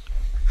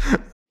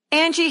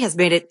 Angie has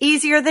made it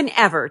easier than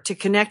ever to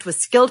connect with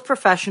skilled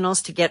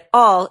professionals to get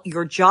all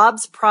your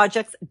jobs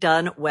projects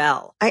done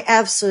well. I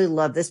absolutely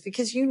love this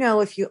because,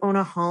 if you own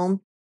a home,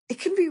 it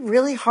can be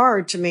really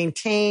hard to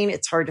maintain.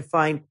 It's hard to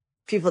find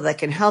people that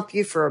can help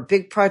you for a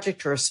big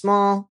project or a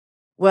small.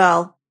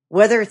 Well,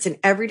 whether it's in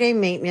everyday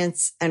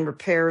maintenance and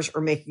repairs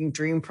or making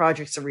dream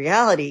projects a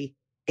reality,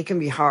 it can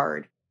be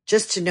hard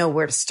just to know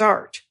where to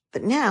start.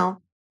 But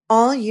now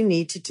all you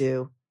need to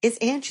do is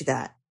Angie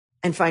that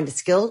and find a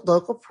skilled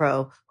local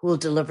pro who will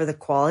deliver the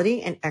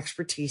quality and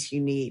expertise you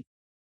need.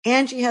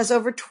 Angie has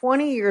over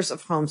 20 years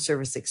of home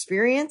service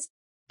experience,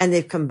 And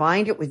they've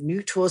combined it with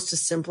new tools to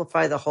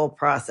simplify the whole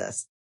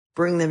process.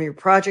 Bring them your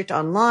project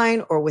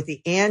online or with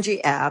the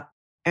Angie app,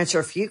 answer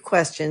a few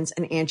questions,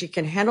 and Angie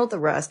can handle the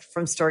rest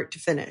from start to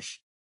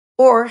finish.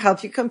 Or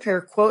help you compare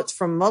quotes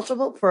from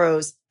multiple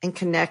pros and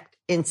connect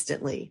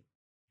instantly.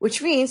 Which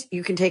means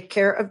you can take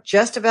care of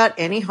just about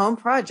any home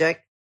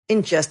project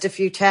in just a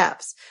few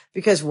taps.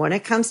 Because when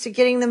it comes to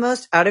getting the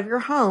most out of your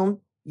home,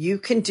 you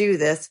can do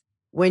this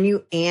when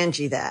you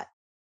Angie that.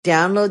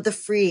 Download the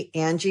free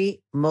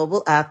Angie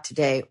mobile app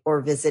today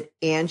or visit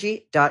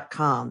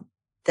Angie.com.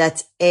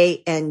 That's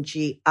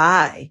ANGI.com.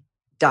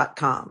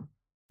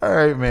 All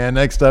right, man.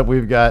 Next up,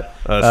 we've got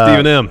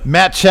Stephen M.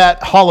 Matt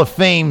Chat Hall of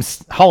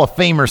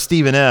Famer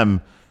Stephen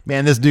M.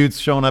 Man, this dude's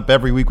showing up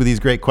every week with these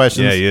great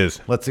questions. Yeah, he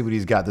is. Let's see what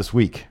he's got this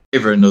week. Hey,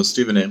 everyone, no,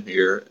 Stephen M.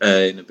 here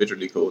in a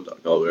bitterly cold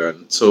Galway,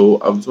 Ireland. So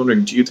I was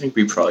wondering, do you think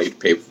we pride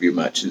pay-per-view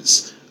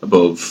matches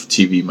above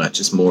TV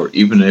matches more,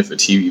 even if a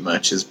TV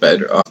match is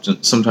better,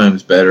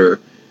 sometimes better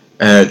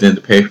than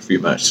the pay-per-view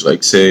match?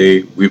 Like,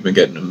 say, we've been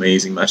getting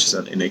amazing matches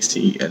on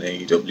NXT and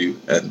AEW,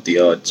 and the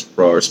odds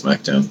Raw or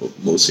SmackDown, but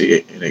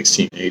mostly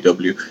NXT and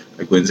AEW,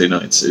 like Wednesday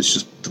nights, is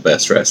just the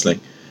best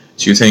wrestling.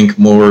 Do you think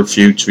more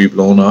feuds should be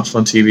blown off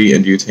on TV,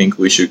 and do you think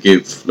we should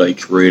give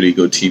like really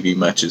good TV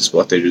matches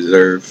what they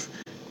deserve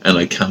and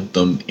like count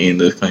them in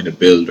the kind of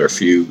build or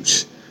feud?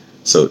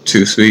 So,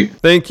 too sweet.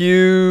 Thank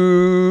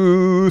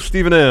you,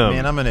 Stephen M.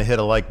 Man, I'm going to hit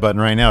a like button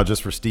right now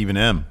just for Stephen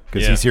M.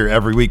 because he's here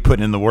every week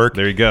putting in the work.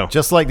 There you go.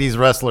 Just like these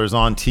wrestlers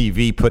on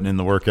TV putting in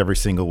the work every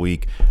single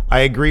week. I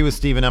agree with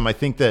Stephen M. I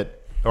think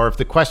that, or if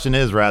the question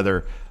is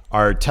rather,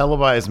 are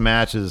televised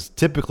matches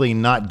typically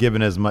not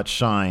given as much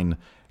shine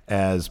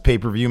as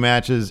pay-per-view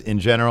matches in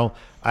general?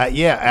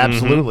 Yeah,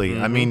 absolutely.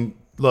 I mean,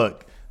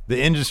 look,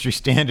 the industry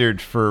standard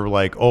for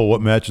like, oh,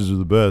 what matches are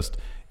the best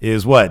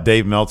is what?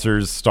 Dave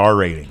Meltzer's star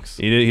ratings.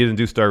 He didn't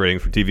do star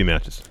ratings for TV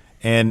matches.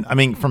 And I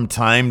mean, from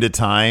time to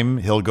time,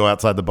 he'll go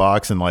outside the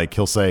box and like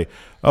he'll say,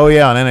 "Oh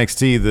yeah, on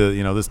NXT,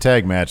 this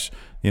tag match,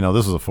 this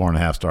was a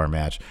 4.5 star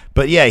match."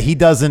 But yeah, he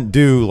doesn't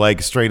do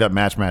like straight up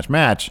match,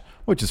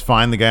 which is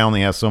fine. The guy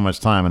only has so much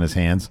time on his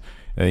hands.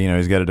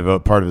 He's got to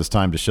devote part of his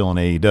time to shilling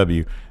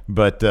AEW.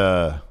 But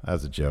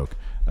that's a joke.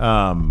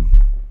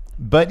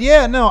 But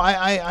yeah, no,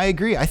 I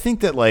agree. I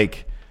think that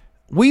like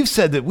we've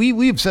said that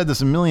we've said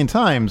this a million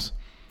times.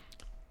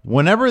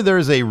 Whenever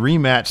there's a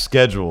rematch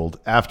scheduled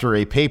after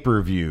a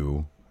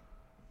pay-per-view,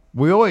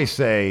 we always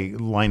say,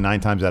 9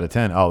 times out of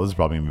 10, oh, this is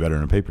probably going to be better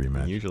than a pay-per-view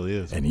match. Usually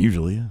is. And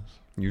usually is.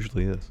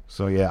 Usually is.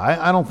 So, yeah,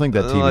 I don't think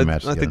that TV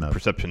match is I good think enough. the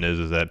perception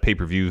is that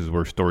pay-per-views is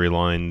where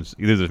storylines,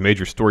 either there's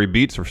major story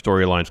beats or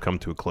storylines come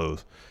to a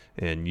close.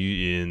 And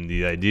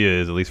the idea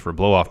is, at least for a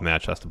blow-off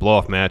match, that's the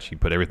blow-off match. You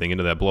put everything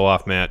into that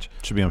blow-off match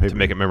should be on pay-per-view to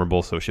make it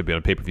memorable, so it should be on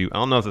a pay-per-view. I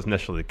don't know if that's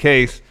necessarily the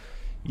case.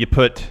 You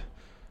put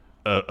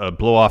a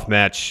blow-off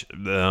match, I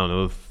don't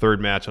know, third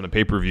match on a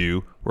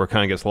pay-per-view where it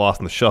kind of gets lost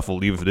in the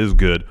shuffle, even if it is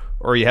good,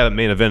 or you have a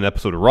main event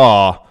episode of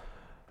Raw.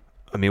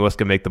 I mean, what's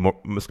going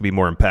to be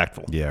more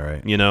impactful? Yeah,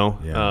 right.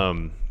 Yeah.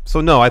 So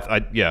no, I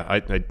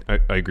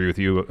agree with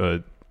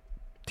you.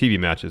 TV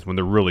matches, when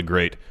they're really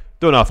great,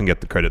 don't often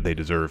get the credit they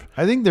deserve.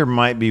 I think there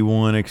might be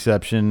one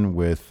exception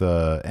with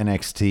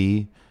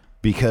NXT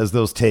because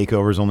those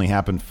takeovers only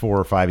happen 4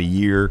 or 5 a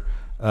year.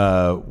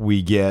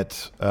 We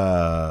get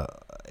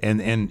and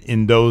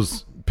in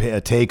those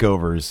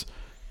takeovers,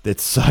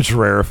 it's such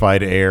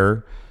rarefied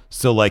air.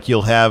 So like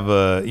you'll have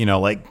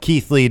like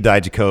Keith Lee,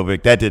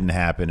 Dijakovic, that didn't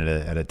happen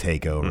at a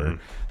takeover.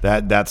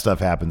 That stuff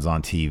happens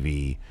on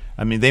TV.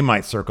 I mean, they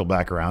might circle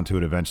back around to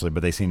it eventually,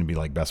 but they seem to be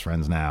like best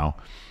friends now.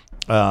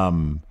 I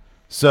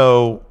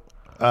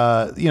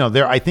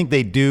think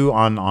they do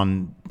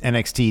on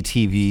NXT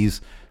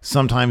TVs.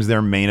 Sometimes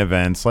they're main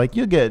events. Like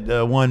you'll get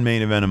one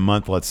main event a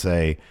month, let's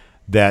say,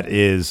 that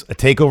is a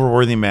takeover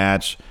worthy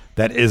match.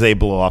 That is a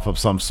blow off of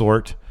some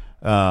sort.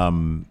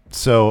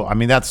 So I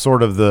mean, that's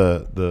sort of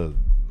the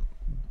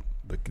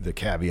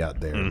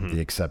caveat there, the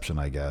exception,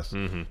 I guess.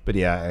 But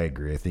yeah, I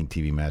agree. I think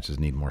TV matches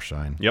need more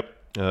shine. Yep.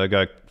 I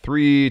got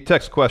 3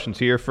 text questions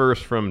here.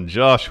 First from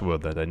Joshua,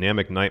 the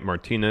Dynamic Knight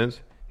Martinez.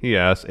 He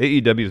asks,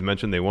 AEW has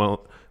mentioned they want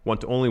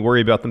to only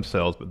worry about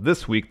themselves, but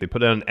this week they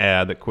put out an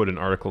ad that quoted an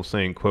article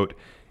saying, quote,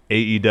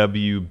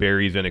 AEW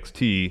buries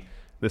NXT.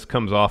 This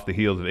comes off the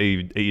heels of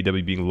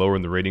AEW being lower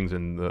in the ratings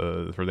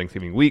for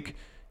Thanksgiving week.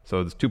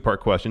 So this 2-part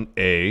question.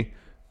 A,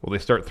 will they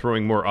start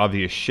throwing more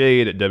obvious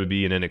shade at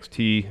WWE and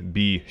NXT?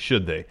 B,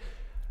 should they?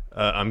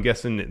 I'm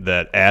guessing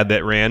that ad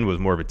that ran was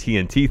more of a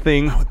TNT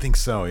thing. I would think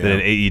so, yeah. Than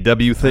an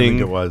AEW thing. I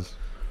think it was.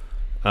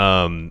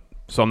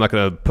 So I'm not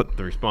going to put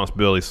the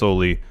responsibility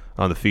solely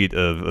on the feet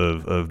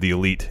of the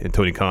Elite and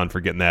Tony Khan for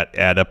getting that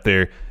ad up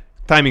there.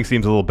 Timing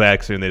seems a little bad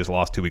considering they just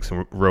lost 2 weeks in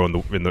a row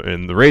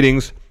in the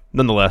ratings.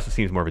 Nonetheless, it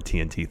seems more of a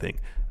TNT thing.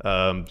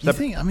 You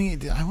think? I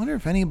mean, I wonder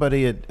if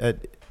anybody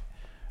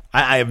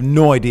I have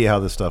no idea how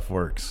this stuff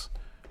works,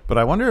 but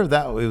I wonder if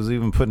that was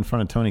even put in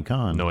front of Tony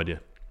Khan. No idea.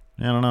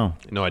 I don't know.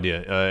 No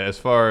idea. As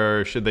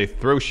far as should they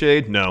throw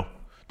shade? No.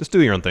 Just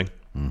do your own thing.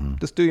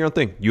 Just do your own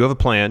thing. You have a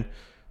plan,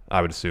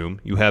 I would assume.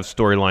 You have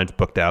storylines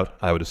booked out,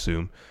 I would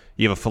assume.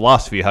 You have a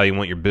philosophy of how you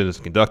want your business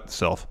to conduct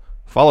itself.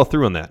 Follow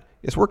through on that.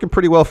 It's working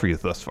pretty well for you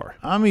thus far.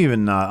 I'm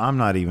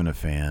not even a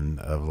fan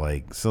of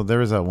so there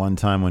was that one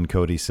time when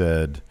Cody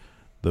said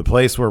the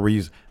place where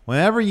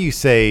whenever you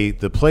say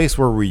the place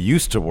where we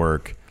used to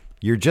work,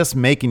 you're just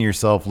making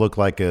yourself look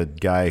like a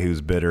guy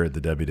who's bitter at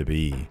the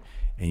WWE.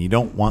 And you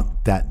don't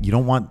want that. You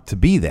don't want to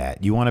be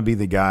that. You want to be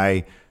the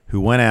guy who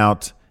went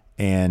out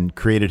and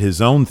created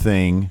his own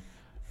thing,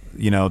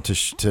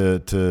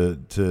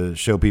 to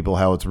show people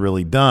how it's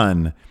really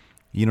done.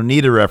 You don't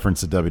need a reference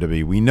to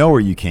WWE. We know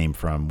where you came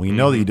from. We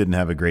know that you didn't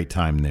have a great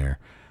time there.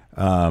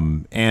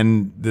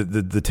 And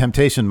the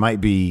temptation might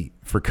be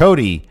for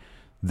Cody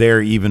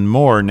there even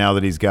more now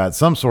that he's got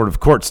some sort of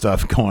court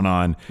stuff going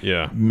on.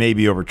 Yeah.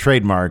 Maybe over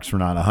trademarks. We're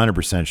not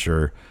 100%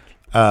 sure.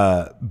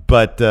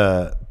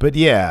 But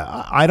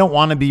yeah, I don't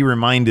want to be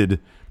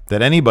reminded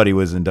that anybody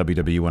was in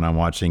WWE when I'm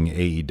watching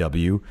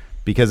AEW,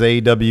 because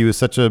AEW is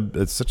such a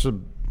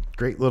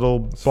great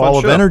little ball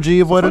of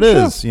energy of what it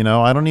is.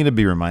 I don't need to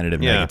be reminded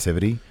of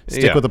negativity.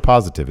 Stick with the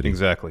positivity.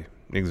 Exactly.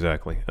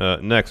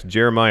 Next,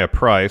 Jeremiah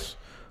Price.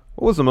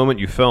 What was the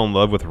moment you fell in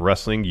love with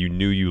wrestling? You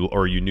knew you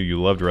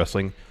loved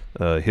wrestling.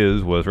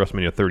 His was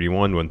WrestleMania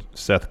 31 when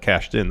Seth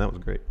cashed in. That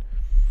was great.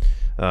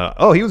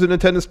 He was in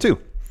attendance too.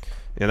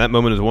 And that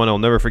moment is one I'll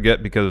never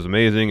forget because it was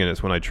amazing, and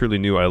it's when I truly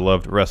knew I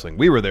loved wrestling.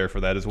 We were there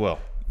for that as well.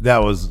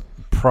 That was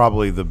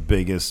probably the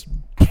biggest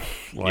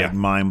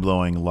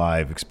mind-blowing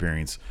live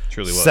experience.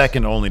 Truly was.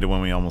 Second only to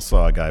when we almost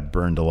saw a guy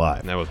burned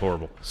alive. That was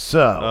horrible.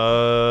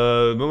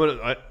 So, moment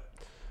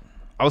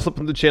I was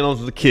flipping the channels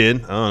as a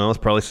kid. I don't know, I was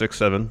probably 6,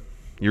 7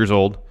 years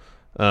old,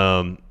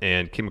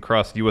 and came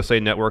across USA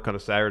Network on a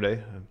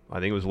Saturday.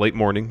 I think it was late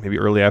morning, maybe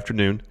early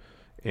afternoon,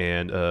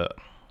 and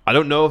I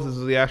don't know if this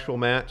is the actual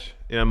match.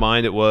 In my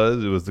mind, it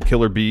was the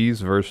Killer Bees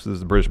versus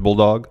the British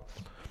Bulldogs.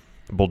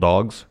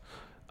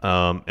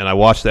 And I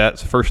watched that.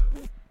 It's the first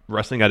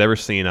wrestling I'd ever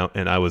seen,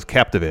 and I was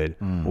captivated.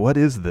 What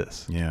is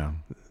this? Yeah.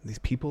 These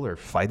people are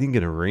fighting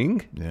in a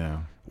ring?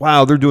 Yeah.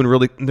 Wow, they're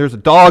doing there's a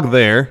dog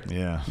there.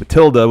 Yeah.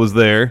 Matilda was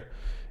there,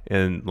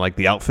 and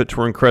the outfits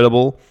were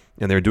incredible,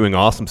 and they're doing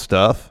awesome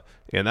stuff.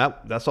 And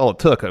that's all it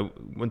took. I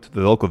went to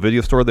the local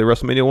video store, they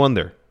WrestleMania 1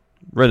 there.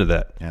 Rented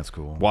that. That's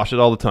cool. Watched it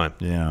all the time.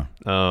 Yeah.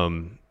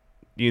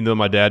 Even though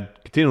my dad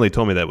continually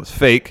told me that was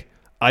fake,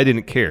 I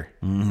didn't care.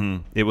 Mm-hmm.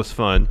 It was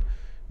fun.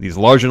 These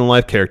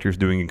larger-than-life characters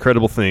doing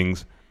incredible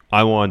things.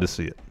 I wanted to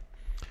see it.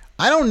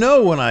 I don't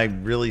know when I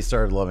really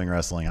started loving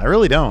wrestling. I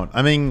really don't.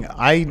 I mean,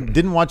 I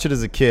didn't watch it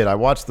as a kid. I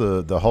watched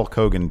the Hulk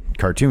Hogan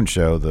cartoon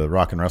show, the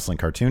Rock and Wrestling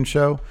cartoon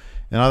show,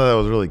 and I thought that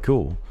was really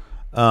cool.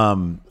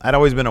 I'd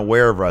always been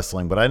aware of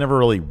wrestling, but I never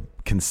really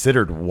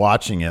considered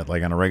watching it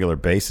on a regular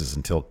basis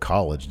until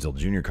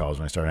junior college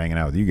when I started hanging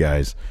out with you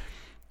guys.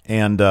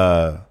 And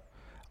I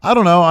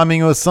don't know. I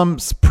mean, it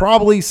was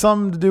probably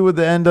something to do with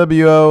the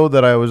NWO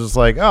that I was just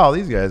like, oh,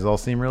 these guys all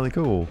seem really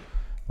cool.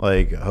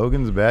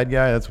 Hogan's a bad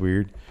guy. That's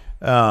weird.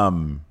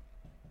 So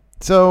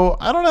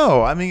I don't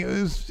know. I mean,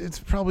 it's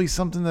probably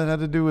something that had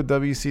to do with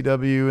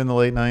WCW in the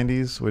late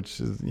 90s, which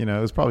is, it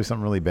was probably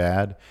something really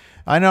bad.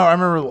 I know. I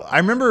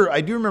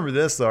do remember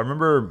this though. I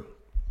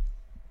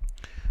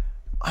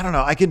don't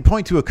know. I can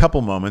point to a couple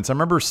moments. I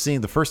remember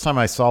seeing the first time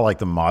I saw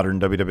the modern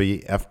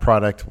WWF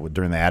product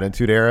during the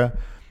Attitude Era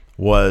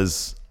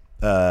was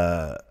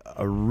a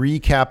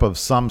recap of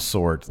some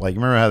sort.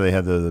 Remember how they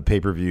had the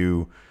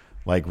pay-per-view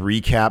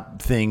recap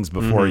things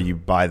before you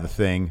buy the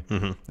thing,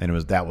 and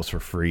that was for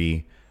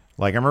free.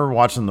 I remember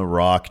watching The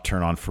Rock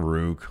turn on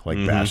Farouk,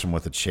 bash him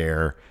with a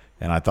chair,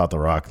 and I thought The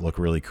Rock looked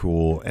really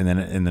cool. And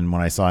then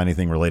when I saw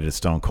anything related to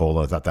Stone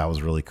Cold, I thought that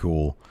was really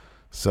cool.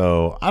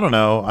 So I don't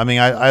know. I mean,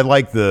 I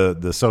like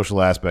the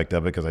social aspect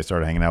of it because I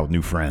started hanging out with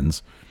new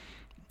friends.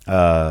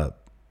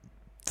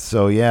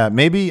 So yeah,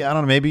 maybe I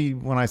don't know. Maybe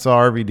when I saw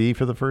RVD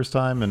for the first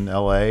time in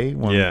LA,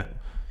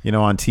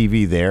 on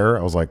TV there,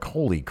 I was like,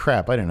 holy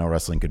crap! I didn't know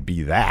wrestling could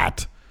be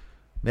that.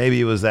 Maybe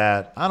it was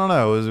that. I don't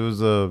know.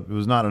 It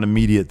was not an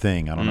immediate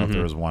thing. I don't know if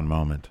there was one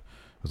moment.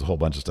 It was a whole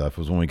bunch of stuff. It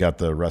was when we got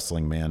the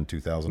Wrestling Man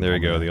 2000. There you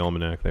go, the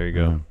almanac. There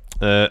you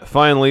go.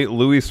 Finally,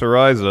 Louis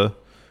Saraiza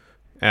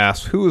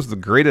asks, who is the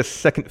greatest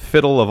second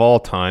fiddle of all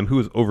time? Who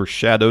is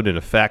overshadowed in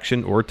a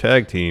faction or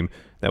tag team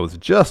that was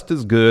just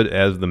as good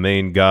as the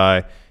main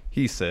guy?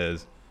 He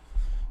says,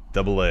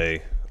 AA,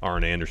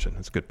 Arn Anderson.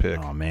 That's a good pick.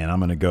 Oh, man, I'm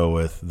going to go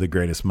with the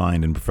greatest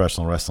mind in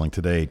professional wrestling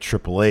today,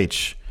 Triple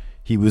H.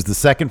 He was the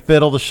second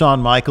fiddle to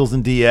Shawn Michaels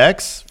in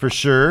DX, for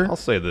sure. I'll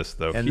say this,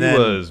 though. He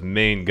was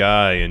main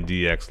guy in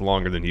DX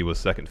longer than he was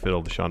second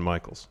fiddle to Shawn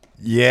Michaels.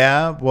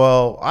 Yeah,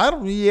 well,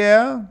 he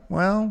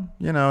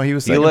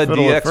was second led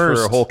fiddle DX at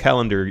first.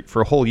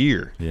 for a whole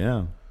year.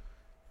 Yeah.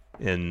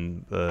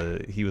 And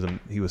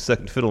he was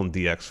second fiddle in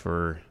DX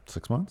for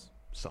 6 months?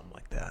 Something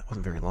like that. It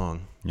wasn't very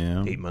long.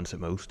 Yeah. 8 months at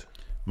most.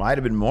 Might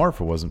have been more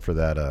if it wasn't for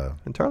that.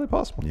 Entirely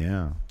possible.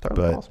 Yeah.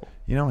 Entirely possible.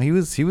 He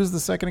was the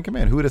second in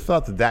command. Who would have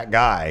thought that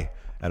guy,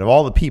 out of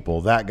all the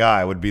people, that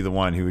guy would be the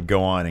one who would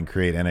go on and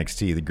create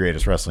NXT, the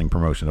greatest wrestling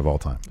promotion of all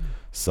time.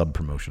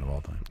 Sub-promotion of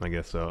all time. I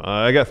guess so.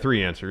 I got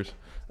 3 answers.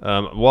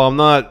 While I'm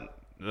not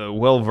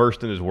well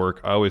versed in his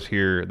work, I always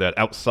hear that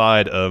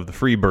outside of the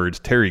Freebirds,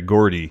 Terry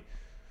Gordy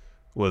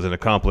was an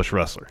accomplished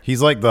wrestler.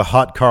 He's like the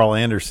hot Carl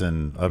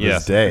Anderson of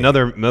his day.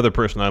 Another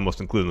person I almost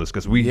include in this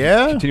because we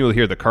continually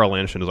hear that Carl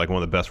Anderson is like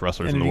one of the best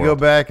wrestlers in the world. And if you go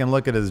back and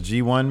look at his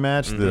G1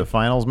 match, the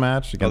finals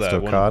match against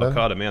Okada.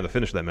 Okada, man, the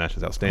finish of that match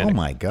is outstanding. Oh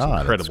my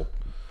God. It's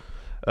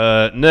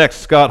incredible. Next,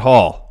 Scott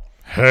Hall.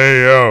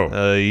 Hey,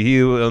 yo. He,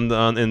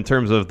 in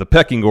terms of the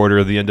pecking order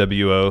of the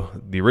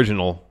NWO, the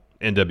original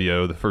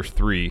NWO, the first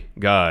three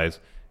guys,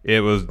 it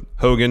was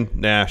Hogan,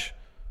 Nash,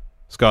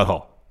 Scott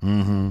Hall.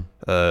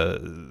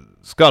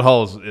 Scott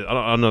Hall is,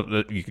 I don't know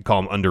that you could call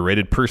him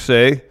underrated per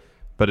se,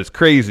 but it's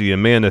crazy. A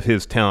man of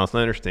his talents, and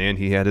I understand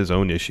he had his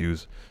own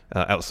issues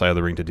outside of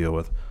the ring to deal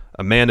with.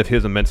 A man of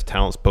his immense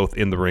talents, both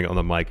in the ring and on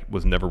the mic,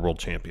 was never world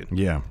champion.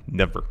 Yeah.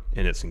 Never.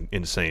 And it's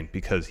insane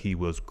because he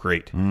was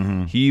great.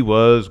 He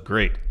was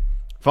great.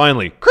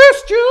 Finally,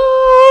 Christian!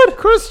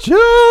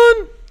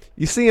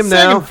 You see him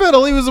now? Second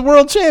fiddle, he was a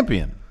world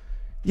champion.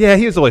 Yeah,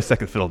 he was always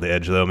second fiddle to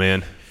Edge, though,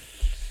 man.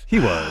 He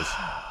was.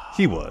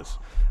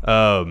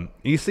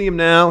 You see him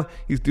now.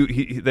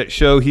 That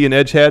show he and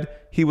Edge had.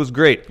 He was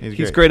great.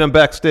 He's great on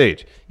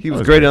backstage. He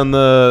was great on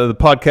the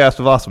podcast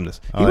of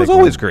awesomeness. He was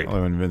always great.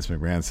 When Vince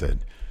McMahon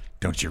said,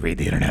 "Don't you read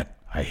the internet?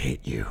 I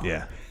hate you."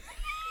 Yeah,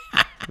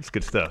 that's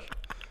good stuff.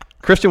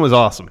 Christian was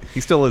awesome.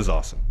 He still is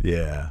awesome.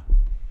 Yeah.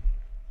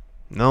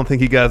 I don't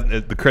think he got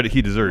the credit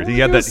he deserves. He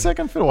had that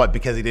second fiddle. What?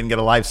 Because he didn't get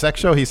a live sex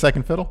show, he's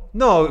second fiddle?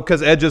 No,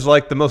 because Edge is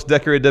like the most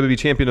decorated WWE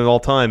champion of all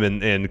time,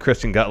 and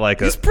Christian got like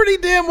he's pretty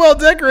damn well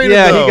decorated.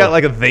 Yeah, though. He got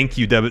like a thank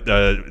you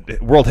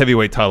world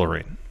heavyweight title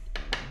reign.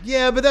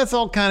 Yeah, but that's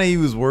all kind of he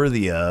was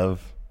worthy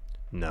of.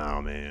 No,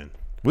 man.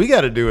 We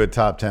got to do a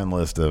top 10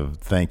 list of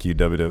thank you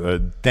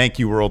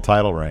world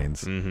title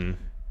reigns.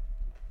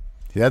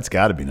 That's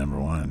got to be number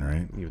one,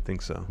 right? You would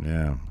think so.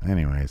 Yeah.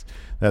 Anyways,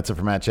 that's it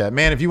for Matt Chat.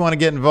 Man, if you want to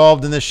get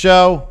involved in this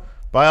show,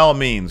 by all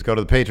means, go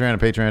to the Patreon at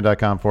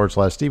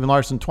patreon.com/Steven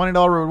Larson.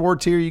 $20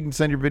 reward tier. You can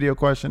send your video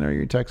question or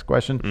your text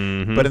question.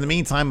 But in the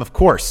meantime, of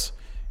course,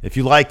 if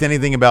you liked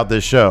anything about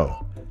this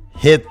show,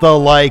 hit the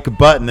like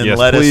button and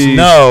let us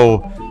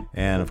know.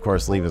 And, of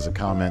course, leave us a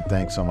comment.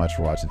 Thanks so much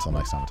for watching. Until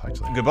next time, we'll talk to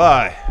you later.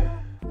 Goodbye.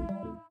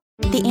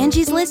 The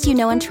Angie's List you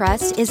know and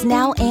trust is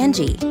now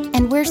Angie,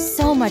 and we're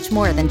so much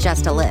more than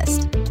just a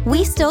list.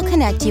 We still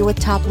connect you with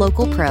top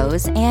local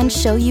pros and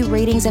show you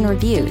ratings and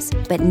reviews,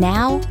 but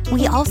now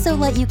we also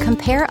let you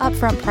compare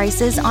upfront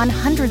prices on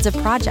hundreds of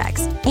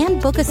projects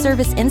and book a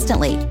service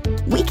instantly.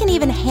 We can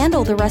even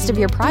handle the rest of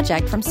your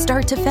project from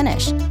start to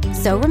finish.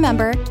 So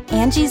remember,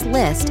 Angie's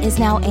List is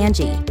now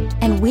Angie,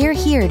 and we're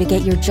here to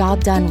get your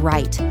job done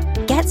right.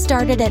 Get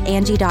started at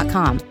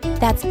Angie.com.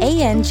 That's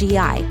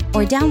ANGI,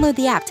 or download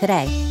the app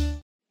today.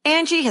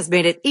 Angie has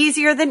made it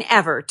easier than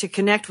ever to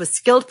connect with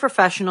skilled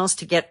professionals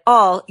to get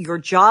all your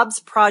jobs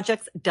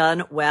projects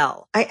done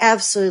well. I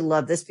absolutely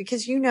love this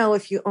because,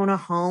 if you own a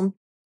home,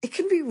 it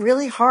can be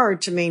really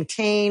hard to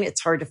maintain.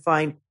 It's hard to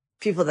find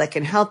people that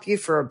can help you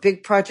for a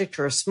big project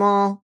or a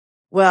small.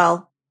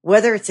 Well,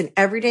 whether it's in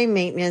everyday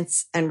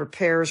maintenance and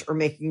repairs or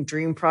making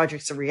dream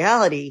projects a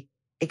reality,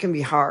 it can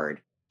be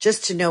hard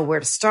just to know where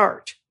to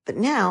start. But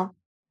now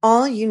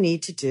all you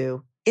need to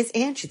do is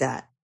Angie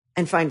that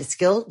and find a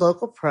skilled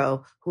local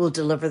pro who will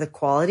deliver the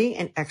quality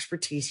and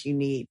expertise you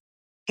need.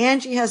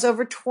 Angie has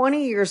over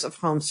 20 years of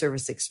home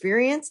service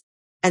experience,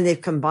 and they've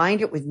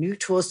combined it with new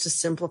tools to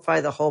simplify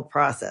the whole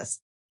process.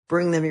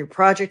 Bring them your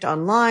project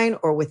online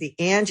or with the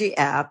Angie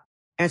app,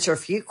 answer a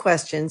few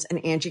questions,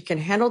 and Angie can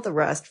handle the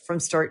rest from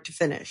start to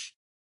finish.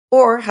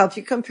 Or help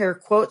you compare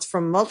quotes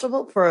from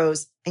multiple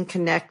pros and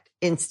connect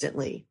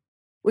instantly,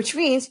 which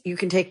means you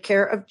can take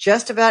care of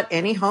just about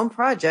any home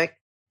project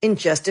in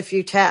just a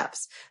few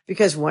taps.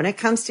 Because when it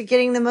comes to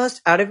getting the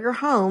most out of your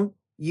home,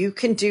 you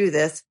can do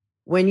this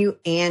when you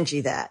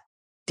Angie that.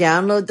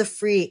 Download the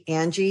free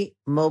Angie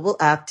mobile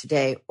app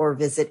today or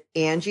visit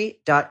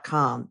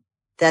Angie.com.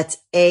 That's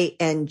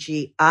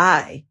ANGI.com.